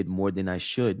woke up and did more than I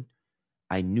should,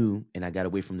 I knew, and I got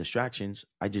away from distractions.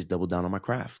 I just doubled down on my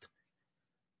craft.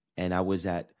 And I was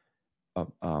at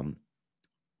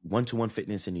one-to-one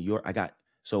fitness in New York.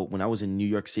 So when I was in New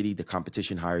York City, the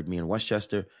competition hired me in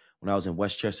Westchester. When I was in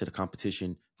Westchester, the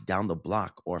competition down the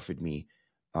block offered me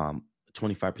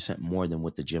 25% more than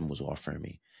what the gym was offering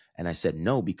me. And I said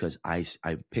no, because I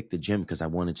picked the gym because I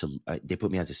wanted to, they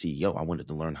put me as a CEO. I wanted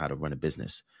to learn how to run a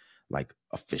business, like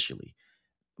officially.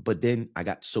 But then I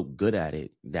got so good at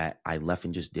it that I left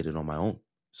and just did it on my own.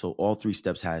 So all 3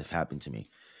 steps have happened to me.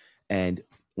 And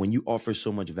when you offer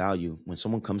so much value, when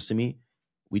someone comes to me,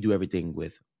 we do everything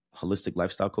with holistic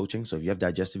lifestyle coaching. So if you have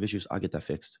digestive issues, I'll get that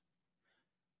fixed.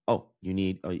 Oh, you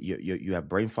need, you have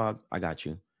brain fog? I got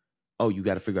you. Oh, you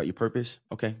got to figure out your purpose?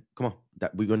 Okay, come on.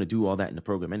 We're going to do all that in the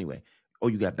program anyway. Oh,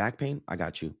 you got back pain? I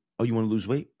got you. Oh, you want to lose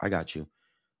weight? I got you.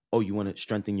 Oh, you want to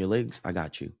strengthen your legs? I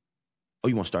got you. Oh,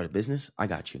 you want to start a business? I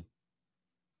got you.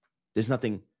 There's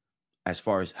nothing as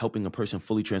far as helping a person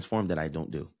fully transform that I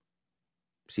don't do.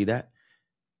 See that?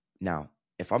 Now,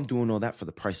 if I'm doing all that for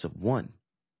the price of one,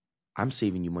 I'm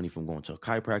saving you money from going to a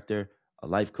chiropractor, a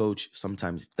life coach,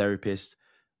 sometimes therapist,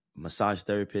 massage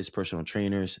therapist, personal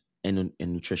trainers, and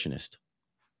nutritionist.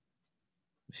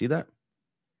 See that?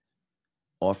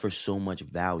 Offer so much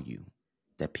value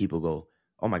that people go,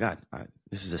 oh my God,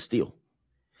 this is a steal.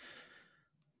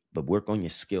 But work on your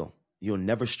skill. You'll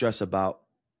never stress about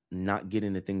not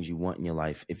getting the things you want in your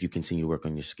life if you continue to work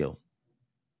on your skill.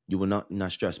 You will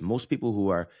not stress. Most people who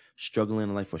are struggling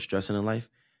in life or stressing in life,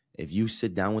 if you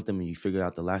sit down with them and you figure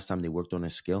out the last time they worked on a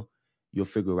skill, you'll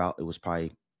figure out it was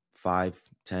probably 5,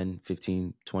 10,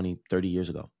 15, 20, 30 years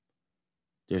ago.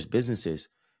 There's businesses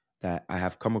that I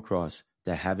have come across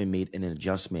that haven't made an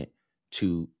adjustment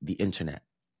to the internet,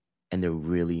 and they're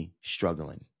really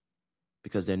struggling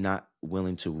because they're not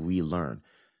willing to relearn.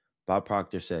 Bob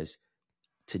Proctor says,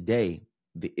 today,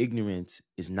 the ignorance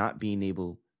is not being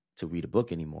able to read a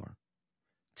book anymore.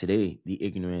 Today, the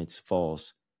ignorance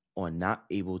falls on not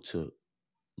able to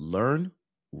learn,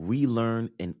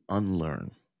 relearn, and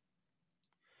unlearn.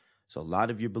 So a lot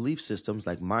of your belief systems,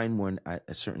 like mine were at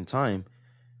a certain time,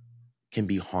 can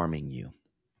be harming you.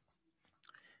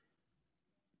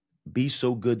 Be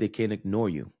so good they can't ignore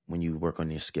you when you work on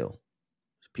your skill.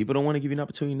 People don't want to give you an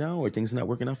opportunity now, or things are not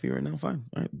working out for you right now. Fine.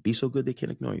 All right. Be so good they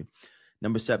can't ignore you.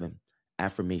 Number 7,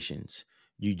 affirmations.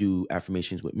 You do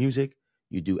affirmations with music.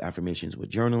 You do affirmations with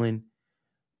journaling.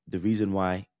 The reason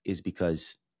why is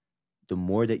because the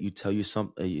more that you tell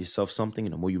yourself something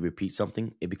and the more you repeat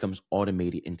something, it becomes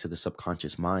automated into the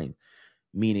subconscious mind,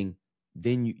 meaning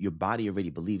then your body already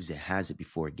believes it has it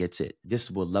before it gets it. This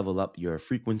will level up your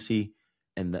frequency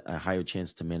and a higher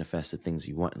chance to manifest the things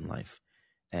you want in life.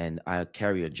 And I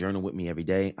carry a journal with me every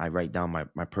day. I write down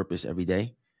my purpose every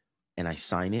day and I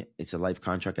sign it. It's a life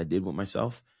contract I did with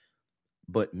myself.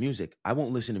 But music, I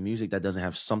won't listen to music that doesn't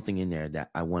have something in there that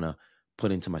I want to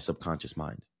put into my subconscious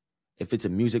mind. If it's a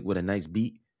music with a nice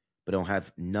beat, but don't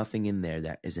have nothing in there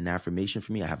that is an affirmation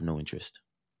for me, I have no interest.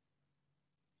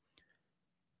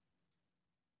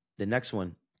 The next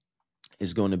one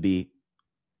is going to be,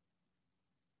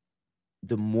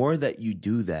 the more that you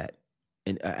do that,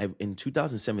 in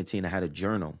 2017, I had a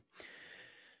journal.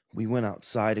 We went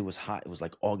outside. It was hot. It was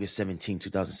like August 17,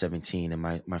 2017. And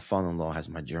my father-in-law has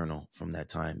my journal from that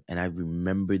time. And I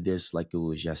remember this like it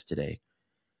was yesterday.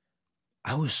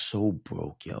 I was so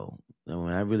broke, yo. And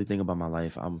when I really think about my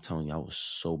life, I'm telling you, I was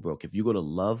so broke. If you go to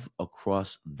Love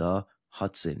Across the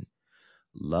Hudson,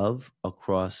 Love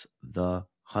Across the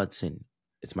Hudson,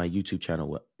 it's my YouTube channel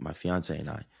with my fiance and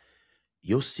I,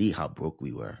 you'll see how broke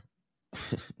we were.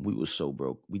 We were so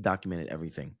broke. We documented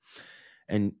everything.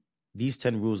 And these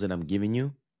 10 rules that I'm giving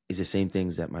you is the same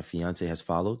things that my fiance has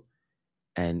followed.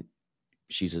 And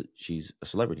she's a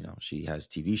celebrity now. She has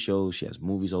TV shows. She has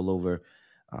movies all over.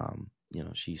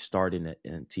 She starred in a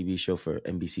TV show for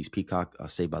NBC's Peacock,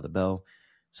 Saved by the Bell.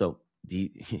 So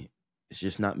it's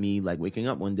just not me like waking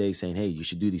up one day saying, hey, you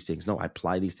should do these things. No, I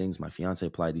apply these things. My fiance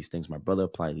applied these things. My brother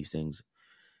applied these things.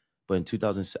 But in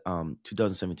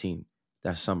 2017,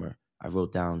 that summer, I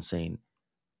wrote down saying,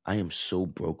 I am so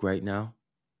broke right now,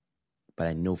 but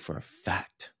I know for a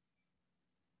fact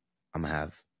I'm going to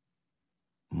have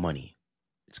money.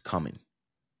 It's coming.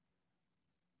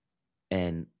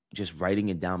 And just writing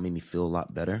it down made me feel a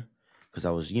lot better because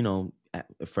I was,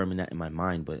 affirming that in my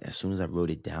mind. But as soon as I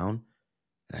wrote it down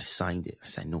and I signed it, I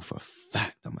said, I know for a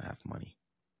fact I'm going to have money.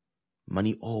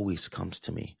 Money always comes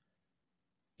to me,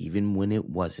 even when it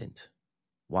wasn't.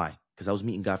 Why? Because I was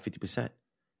meeting God 50%.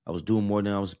 I was doing more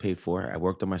than I was paid for. I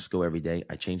worked on my skill every day.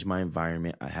 I changed my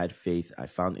environment. I had faith. I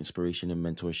found inspiration and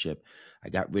mentorship. I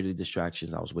got rid of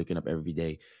distractions. I was waking up every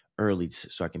day early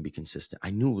so I can be consistent.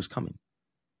 I knew it was coming.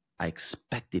 I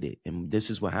expected it. And this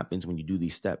is what happens when you do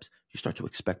these steps. You start to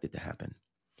expect it to happen.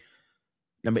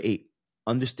 Number 8,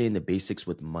 understand the basics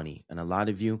with money. And a lot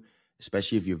of you,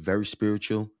 especially if you're very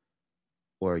spiritual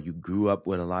or you grew up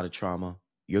with a lot of trauma,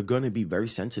 you're going to be very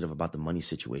sensitive about the money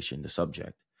situation, the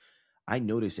subject. I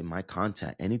notice in my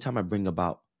content, anytime I bring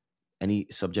about any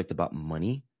subject about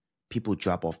money, people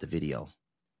drop off the video.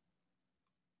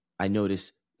 I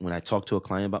notice when I talk to a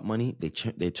client about money, they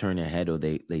turn their head or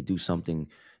they do something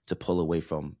to pull away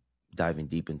from diving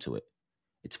deep into it.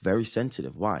 It's very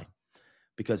sensitive. Why?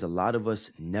 Because a lot of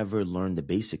us never learn the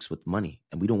basics with money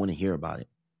and we don't want to hear about it.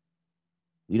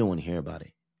 We don't want to hear about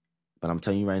it. But I'm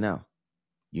telling you right now,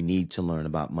 you need to learn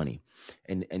about money.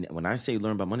 And when I say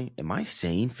learn about money, am I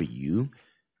saying for you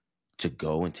to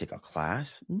go and take a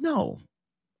class? No.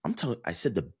 I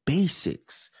said the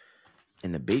basics.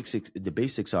 And the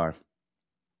basics are,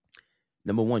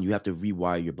 number one, you have to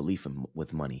rewire your belief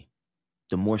with money.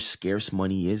 The more scarce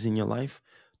money is in your life,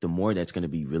 the more that's going to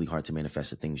be really hard to manifest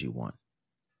the things you want.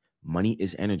 Money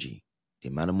is energy. The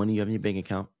amount of money you have in your bank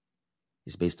account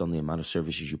is based on the amount of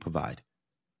services you provide.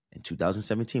 In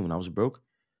 2017, when I was broke,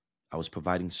 I was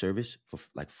providing service for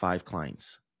like 5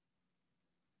 clients.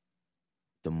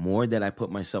 The more that I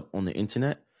put myself on the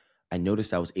internet, I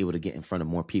noticed I was able to get in front of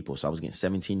more people. So I was getting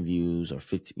 17 views or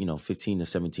 15 to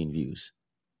 17 views.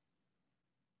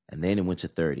 And then it went to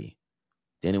 30.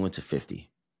 Then it went to 50.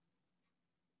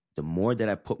 The more that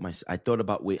I thought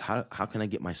about, wait, how can I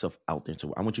get myself out there?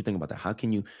 So I want you to think about that. How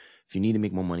can you, if you need to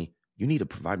make more money, you need to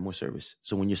provide more service.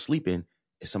 So when you're sleeping,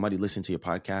 is somebody listening to your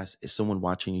podcast? Is someone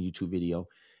watching a YouTube video?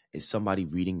 Is somebody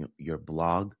reading your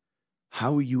blog?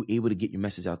 How are you able to get your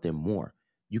message out there more?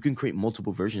 You can create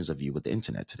multiple versions of you with the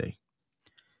internet today.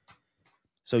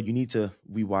 So you need to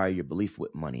rewire your belief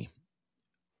with money.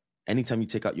 Anytime you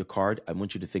take out your card, I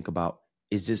want you to think about,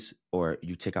 is this, or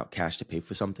you take out cash to pay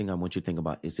for something, I want you to think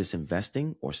about, is this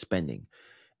investing or spending?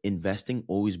 Investing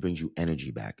always brings you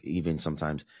energy back. Even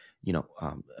sometimes,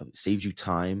 saves you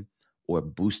time or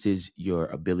boosts your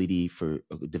ability for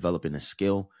developing a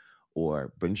skill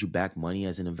or brings you back money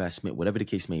as an investment, whatever the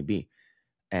case may be.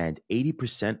 And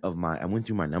 80% I went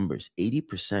through my numbers,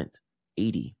 80%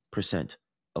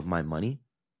 of my money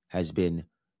has been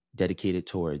dedicated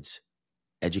towards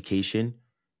education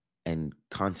and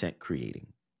content creating.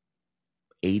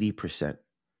 80%.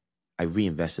 I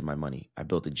reinvested my money. I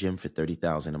built a gym for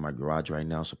 $30,000 in my garage right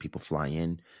now, so people fly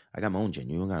in. I got my own gym.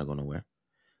 You don't gotta go nowhere.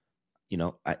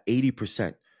 At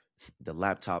 80%, the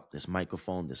laptop, this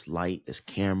microphone, this light, this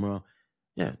camera,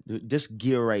 this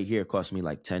gear right here cost me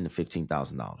like $10,000 to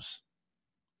 $15,000.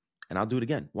 And I'll do it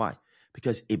again. Why?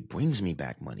 Because it brings me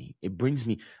back money.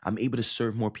 I'm able to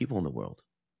serve more people in the world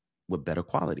with better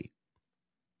quality.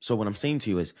 So what I'm saying to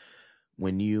you is,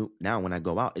 when I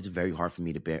go out, it's very hard for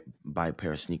me to buy a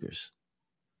pair of sneakers.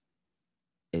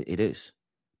 It is,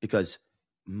 because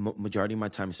majority of my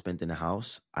time is spent in the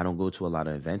house. I don't go to a lot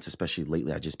of events, especially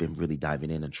lately. I've just been really diving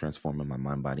in and transforming my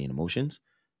mind, body, and emotions.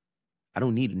 I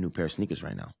don't need a new pair of sneakers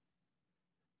right now.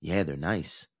 Yeah, they're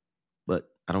nice, but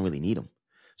I don't really need them.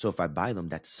 So if I buy them,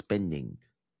 that's spending.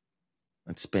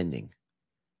 That's spending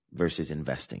versus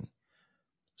investing.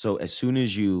 So as soon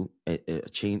as you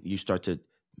you start to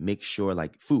make sure,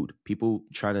 like food, people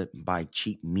try to buy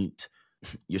cheap meat.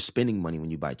 You're spending money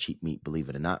when you buy cheap meat, believe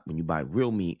it or not. When you buy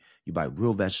real meat, you buy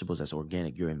real vegetables that's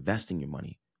organic, you're investing your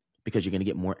money because you're going to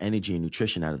get more energy and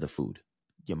nutrition out of the food.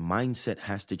 Your mindset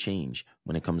has to change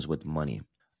when it comes with money.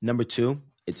 Number two,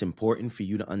 it's important for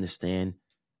you to understand.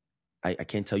 I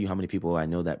can't tell you how many people I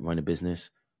know that run a business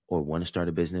or want to start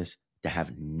a business that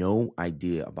have no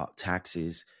idea about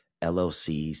taxes,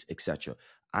 LLCs, etc.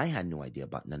 I had no idea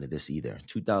about none of this either.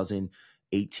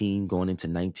 2018 going into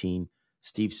 19,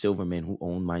 Steve Silverman, who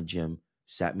owned my gym,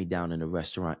 sat me down in a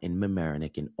restaurant in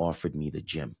Mamaroneck and offered me the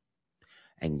gym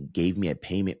and gave me a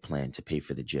payment plan to pay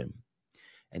for the gym.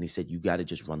 And he said, you got to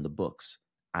just run the books.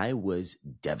 I was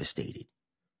devastated.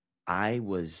 I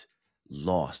was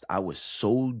lost. I was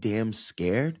so damn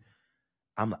scared.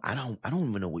 I don't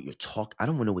even know what you're talking. I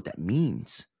don't even know what that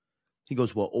means. He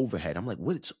goes, well, overhead. I'm like,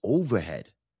 what's overhead?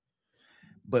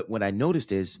 But what I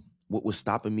noticed is what was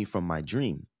stopping me from my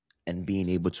dream and being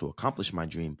able to accomplish my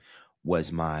dream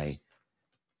was my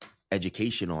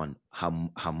education on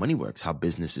how money works, how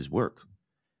businesses work.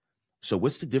 So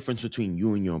what's the difference between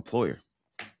you and your employer?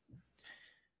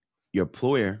 Your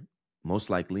employer, most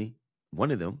likely,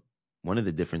 one of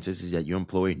the differences is that your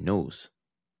employer knows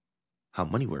how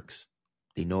money works.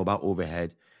 They know about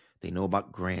overhead. They know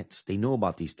about grants. They know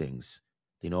about these things.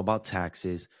 They know about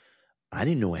taxes. I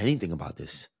didn't know anything about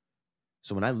this.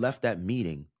 So when I left that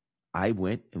meeting, I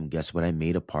went and guess what I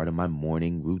made a part of my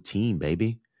morning routine,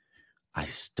 baby? I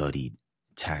studied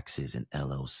taxes and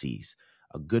LLCs.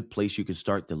 A good place you can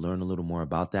start to learn a little more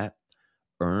about that.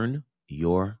 Earn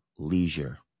Your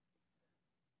Leisure.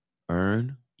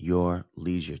 Earn Your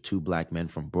Leisure. Two black men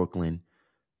from Brooklyn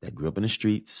that grew up in the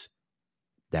streets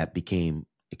that became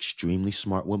extremely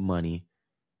smart with money.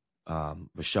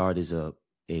 Rashad is a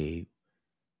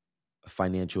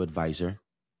financial advisor.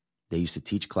 They used to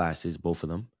teach classes, both of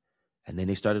them. And then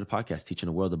they started a podcast teaching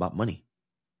the world about money.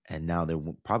 And now they're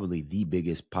probably the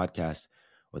biggest podcast,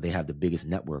 or they have the biggest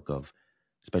network of,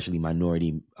 especially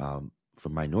for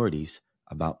minorities,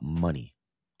 about money.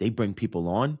 They bring people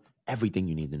on, everything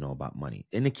you need to know about money.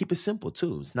 And they keep it simple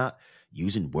too. It's not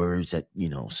using words that,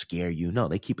 scare you. No,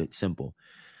 they keep it simple.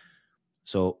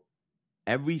 So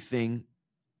everything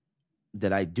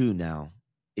that I do now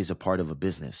is a part of a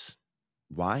business.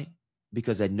 Why?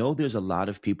 Because I know there's a lot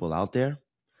of people out there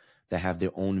that have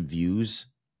their own views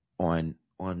on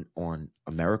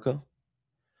America.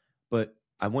 But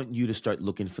I want you to start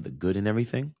looking for the good in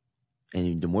everything.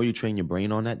 And the more you train your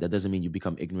brain on that, that doesn't mean you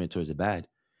become ignorant towards the bad.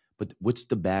 But what's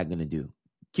the bad going to do?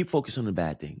 Keep focusing on the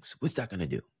bad things. What's that going to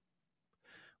do?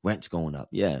 Rent's going up.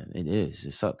 Yeah, it is.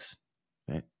 It sucks.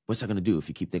 Right? What's that going to do if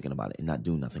you keep thinking about it and not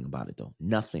doing nothing about it, though?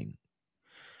 Nothing.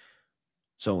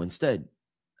 So instead,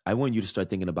 I want you to start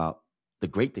thinking about the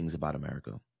great things about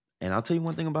America. And I'll tell you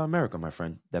one thing about America, my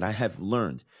friend, that I have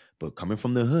learned. But coming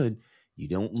from the hood, you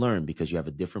don't learn because you have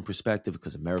a different perspective,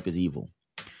 because America's evil.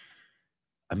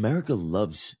 America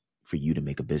loves for you to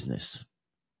make a business.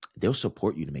 They'll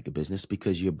support you to make a business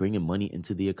because you're bringing money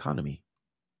into the economy.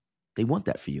 They want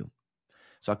that for you.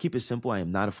 So I'll keep it simple. I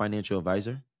am not a financial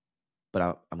advisor, but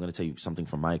I'm going to tell you something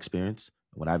from my experience,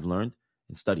 what I've learned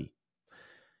and study.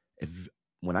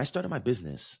 When I started my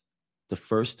business, the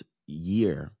first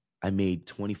year, I made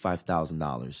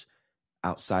 $25,000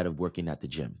 outside of working at the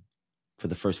gym. For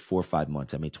the first 4 or 5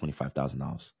 months, I made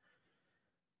 $25,000.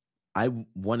 I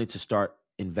wanted to start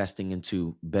investing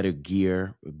into better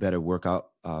gear, better workout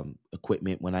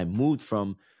equipment. When I moved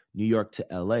from New York to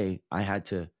LA, I had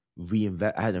to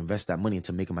invest that money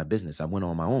into making my business. I went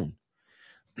on my own.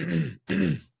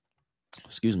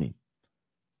 Excuse me.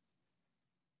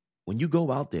 When you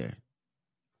go out there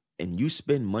and you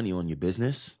spend money on your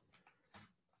business,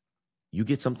 you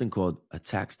get something called a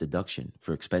tax deduction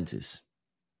for expenses.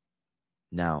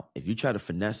 Now, if you try to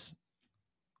finesse,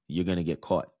 you're going to get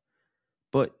caught.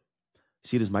 But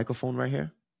see this microphone right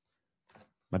here?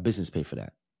 My business paid for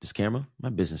that. This camera, my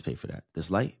business paid for that. This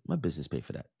light, my business paid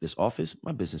for that. This office,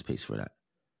 my business pays for that.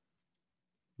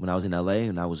 When I was in LA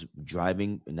and I was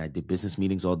driving and I did business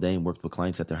meetings all day and worked with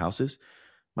clients at their houses,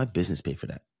 my business paid for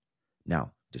that.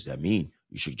 Now, does that mean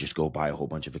you should just go buy a whole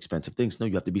bunch of expensive things? No,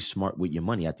 you have to be smart with your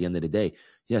money. At the end of the day,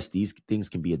 yes, these things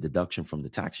can be a deduction from the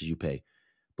taxes you pay,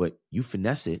 but you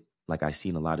finesse it, like I've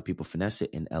seen a lot of people finesse it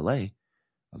in LA.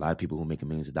 A lot of people who make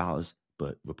millions of dollars,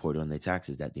 but reported on their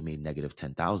taxes that they made negative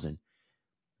 10,000,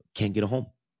 can't get a home.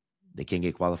 They can't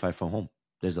get qualified for a home.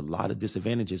 There's a lot of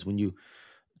disadvantages when you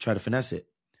try to finesse it.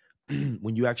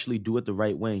 When you actually do it the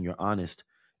right way and you're honest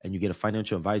and you get a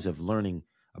financial advisor of learning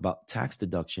about tax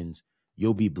deductions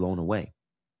you'll be blown away.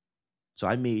 So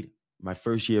I made my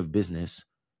first year of business,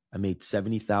 I made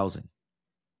 70,000.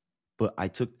 But I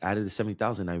took out of the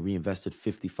 70,000, I reinvested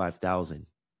 55,000.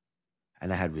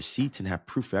 And I had receipts and had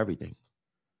proof for everything.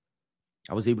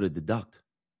 I was able to deduct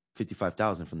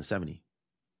 55,000 from the 70.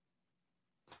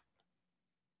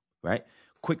 Right?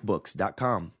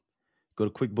 QuickBooks.com. Go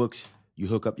to QuickBooks, you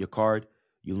hook up your card,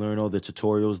 you learn all the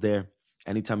tutorials there.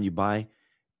 Anytime you buy,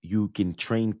 you can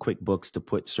train QuickBooks to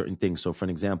put certain things. So for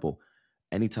an example,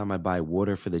 anytime I buy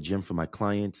water for the gym for my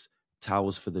clients,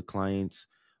 towels for the clients,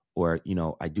 or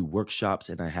I do workshops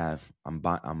and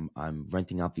I'm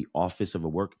renting out the office of a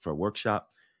workshop.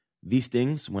 These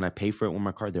things, when I pay for it on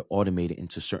my card, they're automated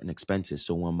into certain expenses.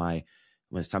 So when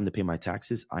it's time to pay my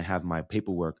taxes, I have my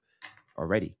paperwork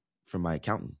already from my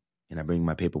accountant, and I bring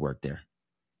my paperwork there.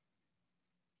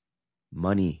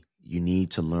 Money. You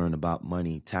need to learn about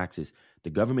money, taxes. The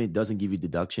government doesn't give you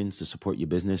deductions to support your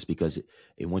business because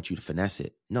it wants you to finesse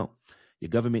it. No, the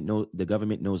government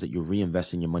knows that you're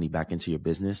reinvesting your money back into your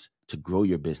business to grow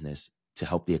your business, to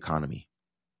help the economy.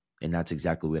 And that's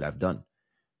exactly what I've done.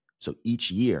 So each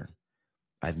year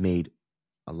I've made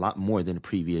a lot more than the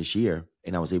previous year.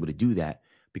 And I was able to do that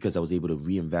because I was able to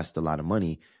reinvest a lot of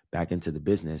money back into the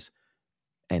business.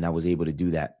 And I was able to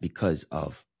do that because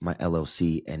of my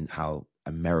LLC and how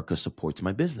America supports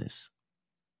my business.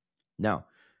 Now,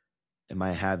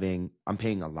 I'm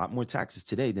paying a lot more taxes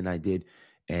today than I did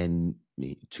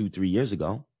 2-3 years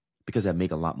ago because I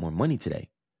make a lot more money today.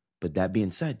 But that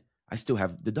being said, I still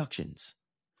have deductions.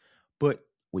 But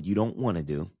what you don't want to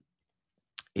do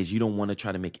is you don't want to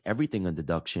try to make everything a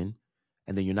deduction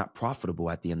and then you're not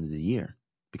profitable at the end of the year.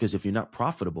 Because if you're not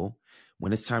profitable,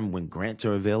 when grants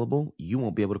are available, you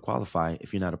won't be able to qualify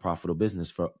if you're not a profitable business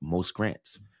for most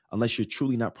grants, unless you're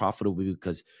truly not profitable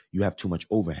because you have too much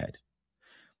overhead.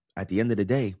 At the end of the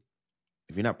day,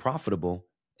 if you're not profitable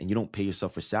and you don't pay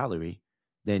yourself a salary,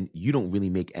 then you don't really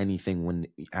make anything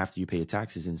after you pay your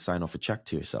taxes and sign off a check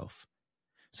to yourself.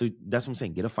 So that's what I'm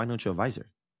saying. Get a financial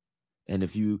advisor. And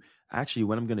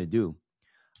what I'm going to do,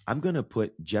 I'm going to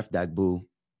put Jeff Dagbu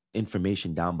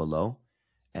information down below,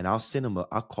 and I'll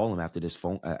call him after this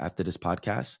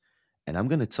podcast, and I'm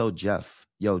going to tell Jeff,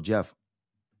 yo, Jeff,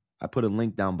 I put a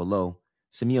link down below.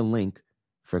 Send me a link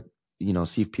for,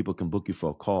 see if people can book you for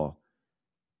a call.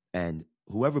 And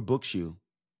whoever books you,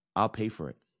 I'll pay for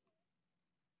it.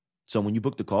 So when you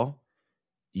book the call,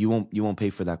 you won't pay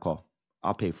for that call.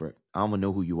 I'll pay for it. I don't want to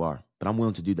know who you are, but I'm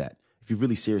willing to do that if you're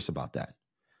really serious about that.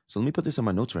 So let me put this in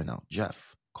my notes right now.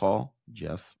 Jeff, call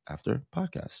Jeff after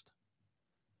podcast.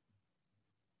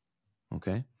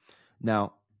 Okay.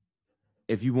 Now,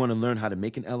 if you want to learn how to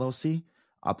make an LLC,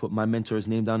 I'll put my mentor's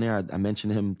name down there. I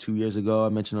mentioned him 2 years ago. I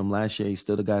mentioned him last year. He's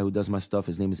still the guy who does my stuff.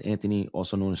 His name is Anthony,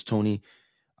 also known as Tony.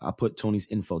 I'll put Tony's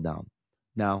info down.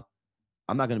 Now,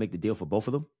 I'm not going to make the deal for both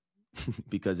of them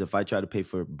because if I try to pay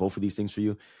for both of these things for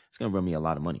you, it's going to run me a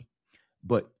lot of money.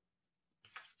 But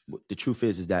the truth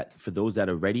is that for those that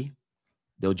are ready,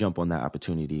 they'll jump on that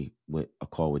opportunity with a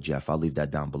call with Jeff. I'll leave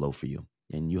that down below for you.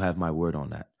 And you have my word on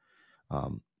that.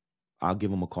 I'll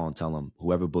give him a call and tell him,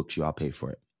 whoever books you, I'll pay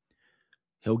for it.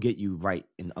 He'll get you right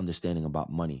in understanding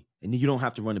about money. And you don't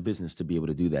have to run a business to be able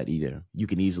to do that either. You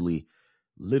can easily,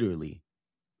 literally,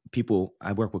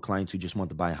 I work with clients who just want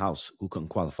to buy a house who couldn't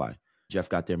qualify. Jeff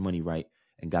got their money right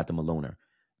and got them a loaner.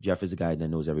 Jeff is a guy that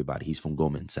knows everybody. He's from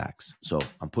Goldman Sachs. So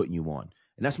I'm putting you on.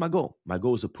 And that's my goal. My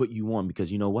goal is to put you on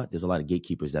because you know what? There's a lot of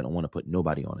gatekeepers that don't want to put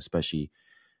nobody on, especially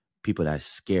people that are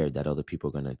scared that other people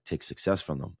are going to take success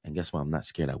from them. And guess what? I'm not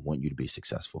scared. I want you to be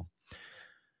successful.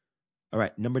 All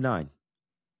right. Number 9,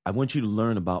 I want you to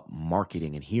learn about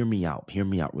marketing, and hear me out. Hear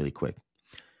me out really quick.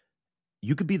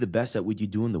 You could be the best at what you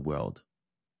do in the world,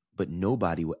 but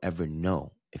nobody will ever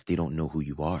know if they don't know who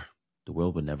you are. The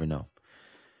world will never know.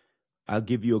 I'll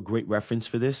give you a great reference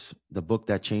for this. The book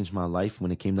that changed my life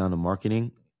when it came down to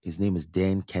marketing, his name is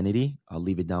Dan Kennedy. I'll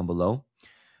leave it down below.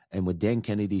 And what Dan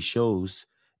Kennedy shows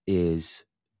is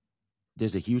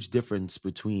there's a huge difference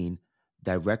between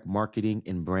direct marketing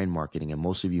and brand marketing. And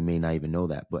most of you may not even know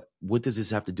that. But what does this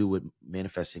have to do with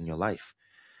manifesting your life?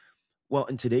 Well,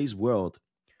 in today's world,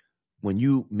 when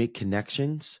you make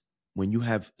connections, when you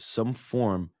have some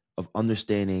form of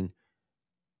understanding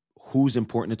who's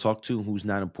important to talk to and who's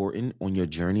not important on your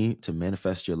journey to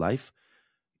manifest your life,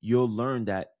 you'll learn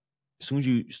that as soon as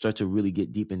you start to really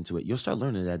get deep into it, you'll start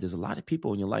learning that there's a lot of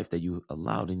people in your life that you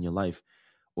allowed in your life,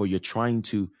 or you're trying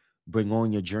to bring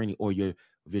on your journey, or if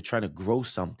you're trying to grow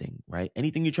something, right?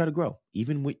 Anything you try to grow,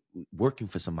 even with working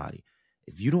for somebody,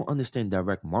 if you don't understand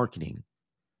direct marketing,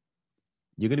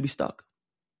 you're going to be stuck.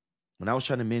 When I was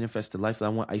trying to manifest the life that I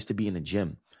want, I used to be in the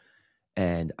gym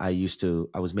And I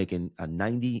was making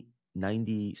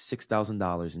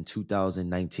 $96,000 in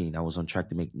 2019. I was on track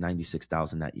to make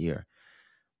 96,000 that year.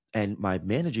 And my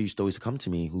manager used to always come to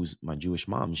me, who's my Jewish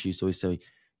mom. She used to always say,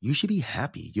 you should be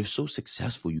happy. You're so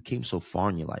successful. You came so far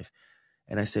in your life.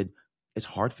 And I said, it's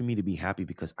hard for me to be happy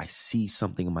because I see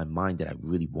something in my mind that I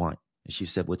really want. And she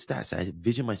said, what's that? I said, I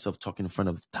vision myself talking in front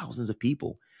of thousands of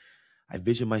people. I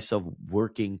vision myself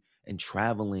working and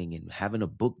traveling and having a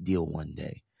book deal one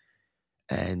day.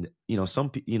 And,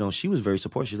 she was very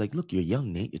supportive. She's like, look, you're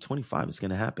young, Nate. You're 25. It's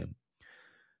going to happen.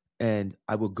 And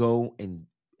I would go and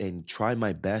try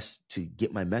my best to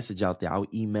get my message out there. I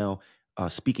would email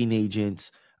speaking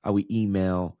agents. I would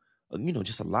email,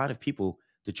 just a lot of people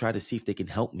to try to see if they can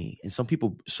help me. And some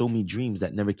people showed me dreams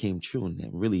that never came true, and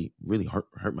it really, really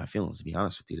hurt my feelings, to be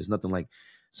honest with you. There's nothing like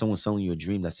someone selling you a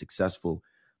dream that's successful.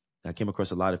 I came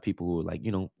across a lot of people who were like,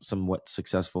 somewhat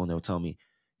successful, and they'll tell me,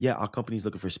 yeah, our company's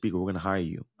looking for a speaker. We're going to hire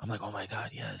you. I'm like, oh my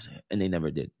God, yes. And they never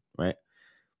did, right?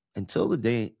 Until the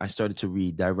day I started to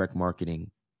read Direct Marketing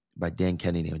by Dan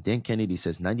Kennedy. And Dan Kennedy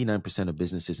says 99% of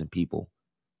businesses and people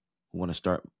who want to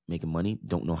start making money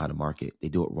don't know how to market. They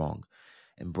do it wrong.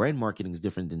 And brand marketing is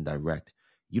different than direct.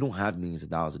 You don't have millions of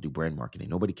dollars to do brand marketing.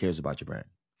 Nobody cares about your brand.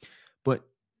 But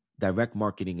direct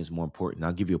marketing is more important.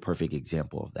 I'll give you a perfect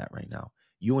example of that right now.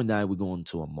 You and I, we go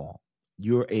into a mall.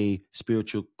 You're a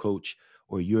spiritual coach,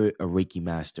 or you're a Reiki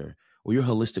master, or you're a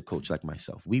holistic coach like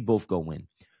myself. We both go in.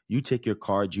 You take your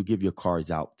cards, you give your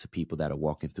cards out to people that are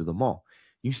walking through the mall.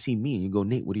 You see me and you go,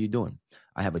 Nate, what are you doing?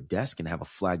 I have a desk and I have a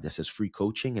flag that says free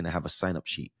coaching, and I have a sign-up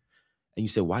sheet. And you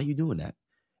say, why are you doing that?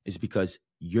 It's because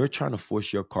you're trying to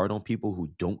force your card on people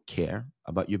who don't care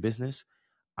about your business.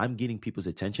 I'm getting people's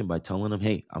attention by telling them,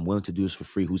 hey, I'm willing to do this for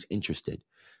free. Who's interested?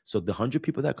 So the 100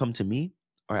 people that come to me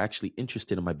are actually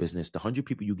interested in my business. The 100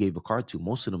 people you gave a card to,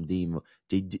 most of them,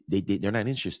 they're not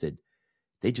interested.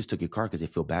 They just took your card because they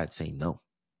feel bad saying no.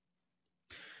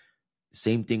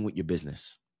 Same thing with your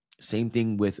business. Same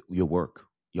thing with your work,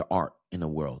 your art in the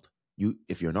world.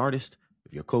 If you're an artist,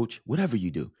 if you're a coach, whatever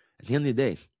you do, at the end of the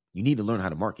day, you need to learn how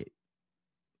to market.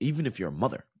 Even if you're a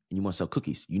mother and you want to sell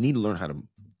cookies, you need to learn how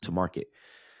to market.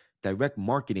 Direct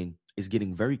marketing is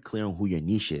getting very clear on who your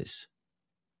niche is.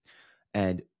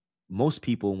 And most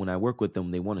people, when I work with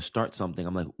them, they want to start something.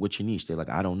 I'm like, what's your niche? They're like,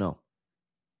 I don't know.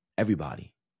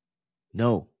 Everybody.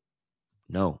 No,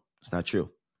 it's not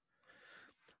true.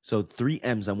 So 3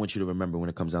 M's I want you to remember when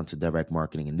it comes down to direct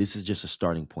marketing. And this is just a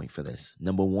starting point for this.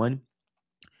 Number 1,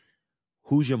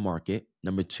 who's your market?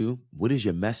 Number 2, what is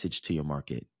your message to your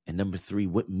market? And number 3,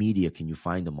 what media can you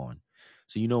find them on?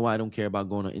 So you know why I don't care about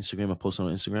going on Instagram and posting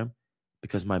on Instagram?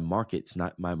 Because my market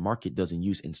doesn't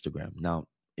use Instagram. Now,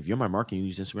 if you're my market and you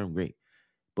use Instagram, great.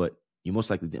 But you most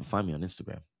likely didn't find me on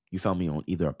Instagram. You found me on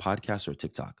either a podcast or a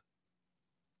TikTok.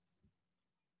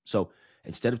 So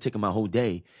instead of taking my whole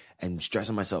day and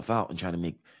stressing myself out and trying to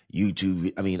make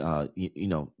YouTube,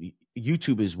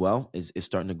 YouTube as well is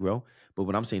starting to grow. But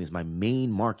what I'm saying is my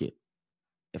main market,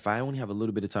 if I only have a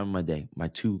little bit of time in my day, my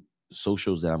 2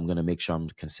 socials that I'm going to make sure I'm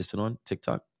consistent on,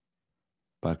 TikTok,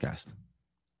 podcast.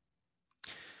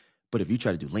 But if you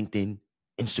try to do LinkedIn,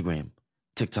 Instagram,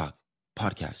 TikTok,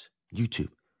 podcast, YouTube,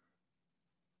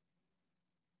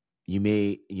 you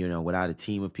may, without a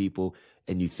team of people,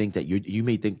 and you think that you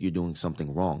may think you're doing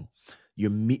something wrong. Your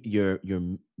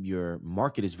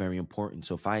market is very important.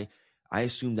 So if I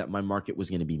assumed that my market was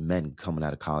going to be men coming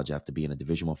out of college after being a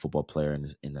Division I football player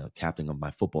and a captain of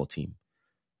my football team,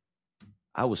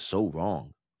 I was so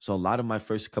wrong. So a lot of my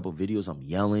first couple of videos, I'm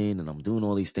yelling and I'm doing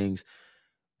all these things,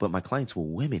 but my clients were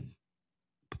women.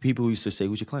 People used to say,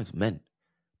 who's your clients? Men.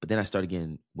 But then I started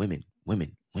getting women.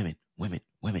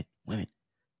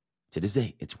 To this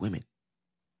day, it's women.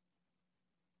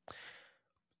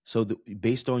 So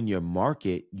based on your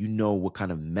market, you know what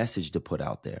kind of message to put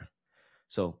out there.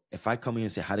 So if I come in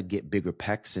and say how to get bigger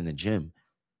pecs in the gym,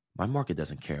 my market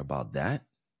doesn't care about that.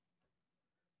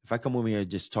 If I come over here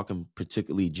just talking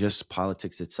particularly just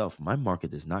politics itself, my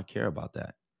market does not care about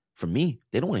that. For me,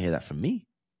 they don't want to hear that from me.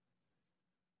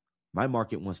 My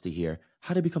market wants to hear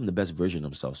how to become the best version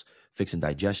of themselves, fixing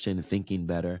digestion, thinking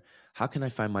better. How can I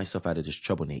find myself out of this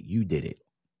trouble, Nate? You did it.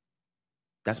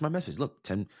 That's my message. Look,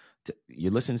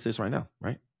 you're listening to this right now,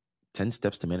 right? 10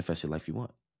 steps to manifest your life you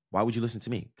want. Why would you listen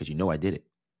to me? Because you know I did it.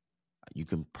 You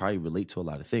can probably relate to a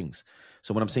lot of things.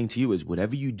 So what I'm saying to you is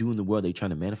whatever you do in the world that you're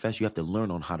trying to manifest, you have to learn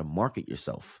on how to market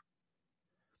yourself.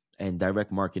 And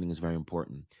direct marketing is very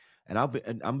important. And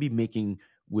I'll be making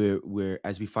where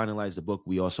as we finalize the book,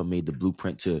 we also made the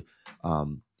blueprint to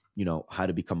how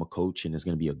to become a coach. And there's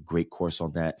going to be a great course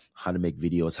on that, how to make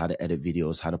videos, how to edit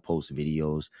videos, how to post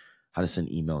videos, how to send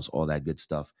emails, all that good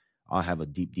stuff. I'll have a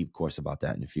deep course about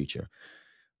that in the future.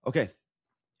 Okay.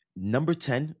 Number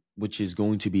 10, which is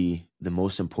going to be the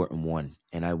most important one.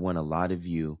 And I want a lot of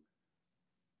you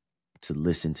to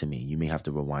listen to me. You may have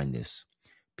to rewind this.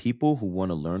 People who want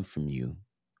to learn from you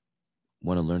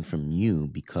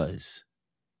because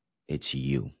it's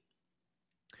you.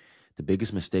 The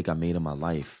biggest mistake I made in my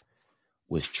life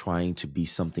was trying to be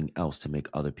something else to make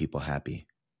other people happy.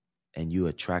 And you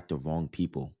attract the wrong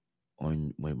people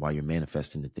while you're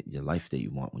manifesting the life that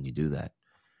you want when you do that.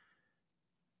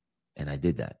 And I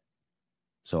did that.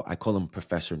 So I call him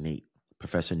Professor Nate.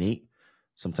 Professor Nate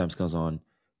sometimes comes on,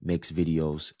 makes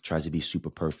videos, tries to be super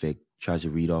perfect, tries to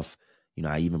read off.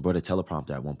 I even brought a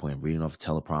teleprompter at one point. I'm reading off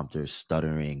teleprompters,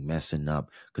 stuttering, messing up,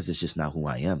 because it's just not who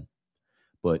I am.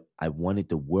 But I wanted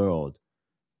the world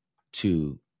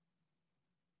to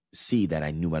see that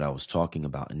I knew what I was talking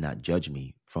about and not judge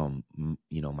me from,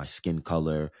 my skin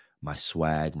color, my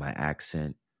swag, my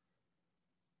accent.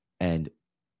 And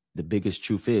the biggest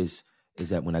truth is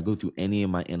that when I go through any of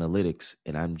my analytics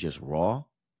and I'm just raw,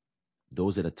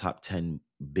 those are the top 10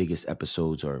 biggest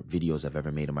episodes or videos I've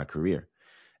ever made in my career.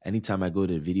 Anytime I go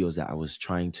to the videos that I was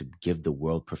trying to give the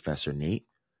world Professor Nate,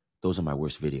 those are my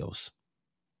worst videos.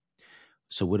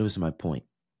 So what was my point?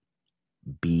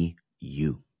 Be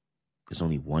you. There's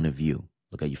only one of you.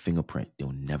 Look at your fingerprint. There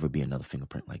will never be another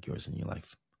fingerprint like yours in your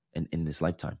life and in this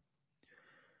lifetime.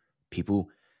 People,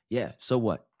 so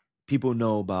what? People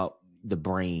know about the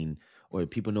brain, or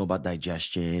people know about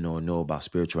digestion, or know about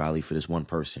spirituality for this one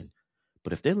person.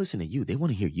 But if they're listening to you, they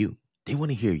want to hear you. They want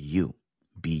to hear you.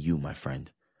 Be you, my friend.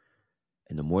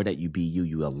 And the more that you be you,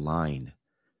 you align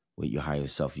with your higher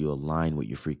self. You align with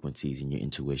your frequencies and your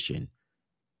intuition.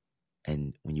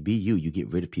 And when you be you, you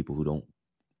get rid of people who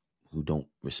don't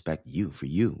respect you for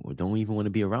you, or don't even want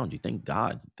to be around you. Thank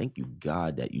you,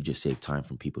 God, that you just saved time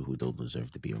from people who don't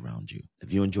deserve to be around you.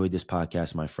 If you enjoyed this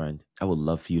podcast, my friend, I would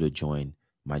love for you to join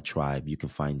my tribe. You can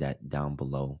find that down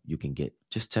below. You can get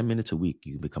just 10 minutes a week.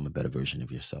 You can become a better version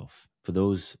of yourself. For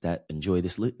those that enjoy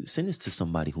this, send this to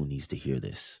somebody who needs to hear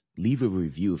this. Leave a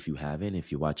review if you haven't.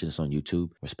 If you're watching this on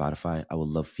YouTube or Spotify, I would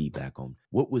love feedback on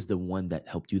what was the one that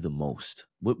helped you the most.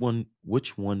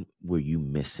 Which one were you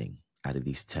missing out of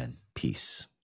these 10? Peace.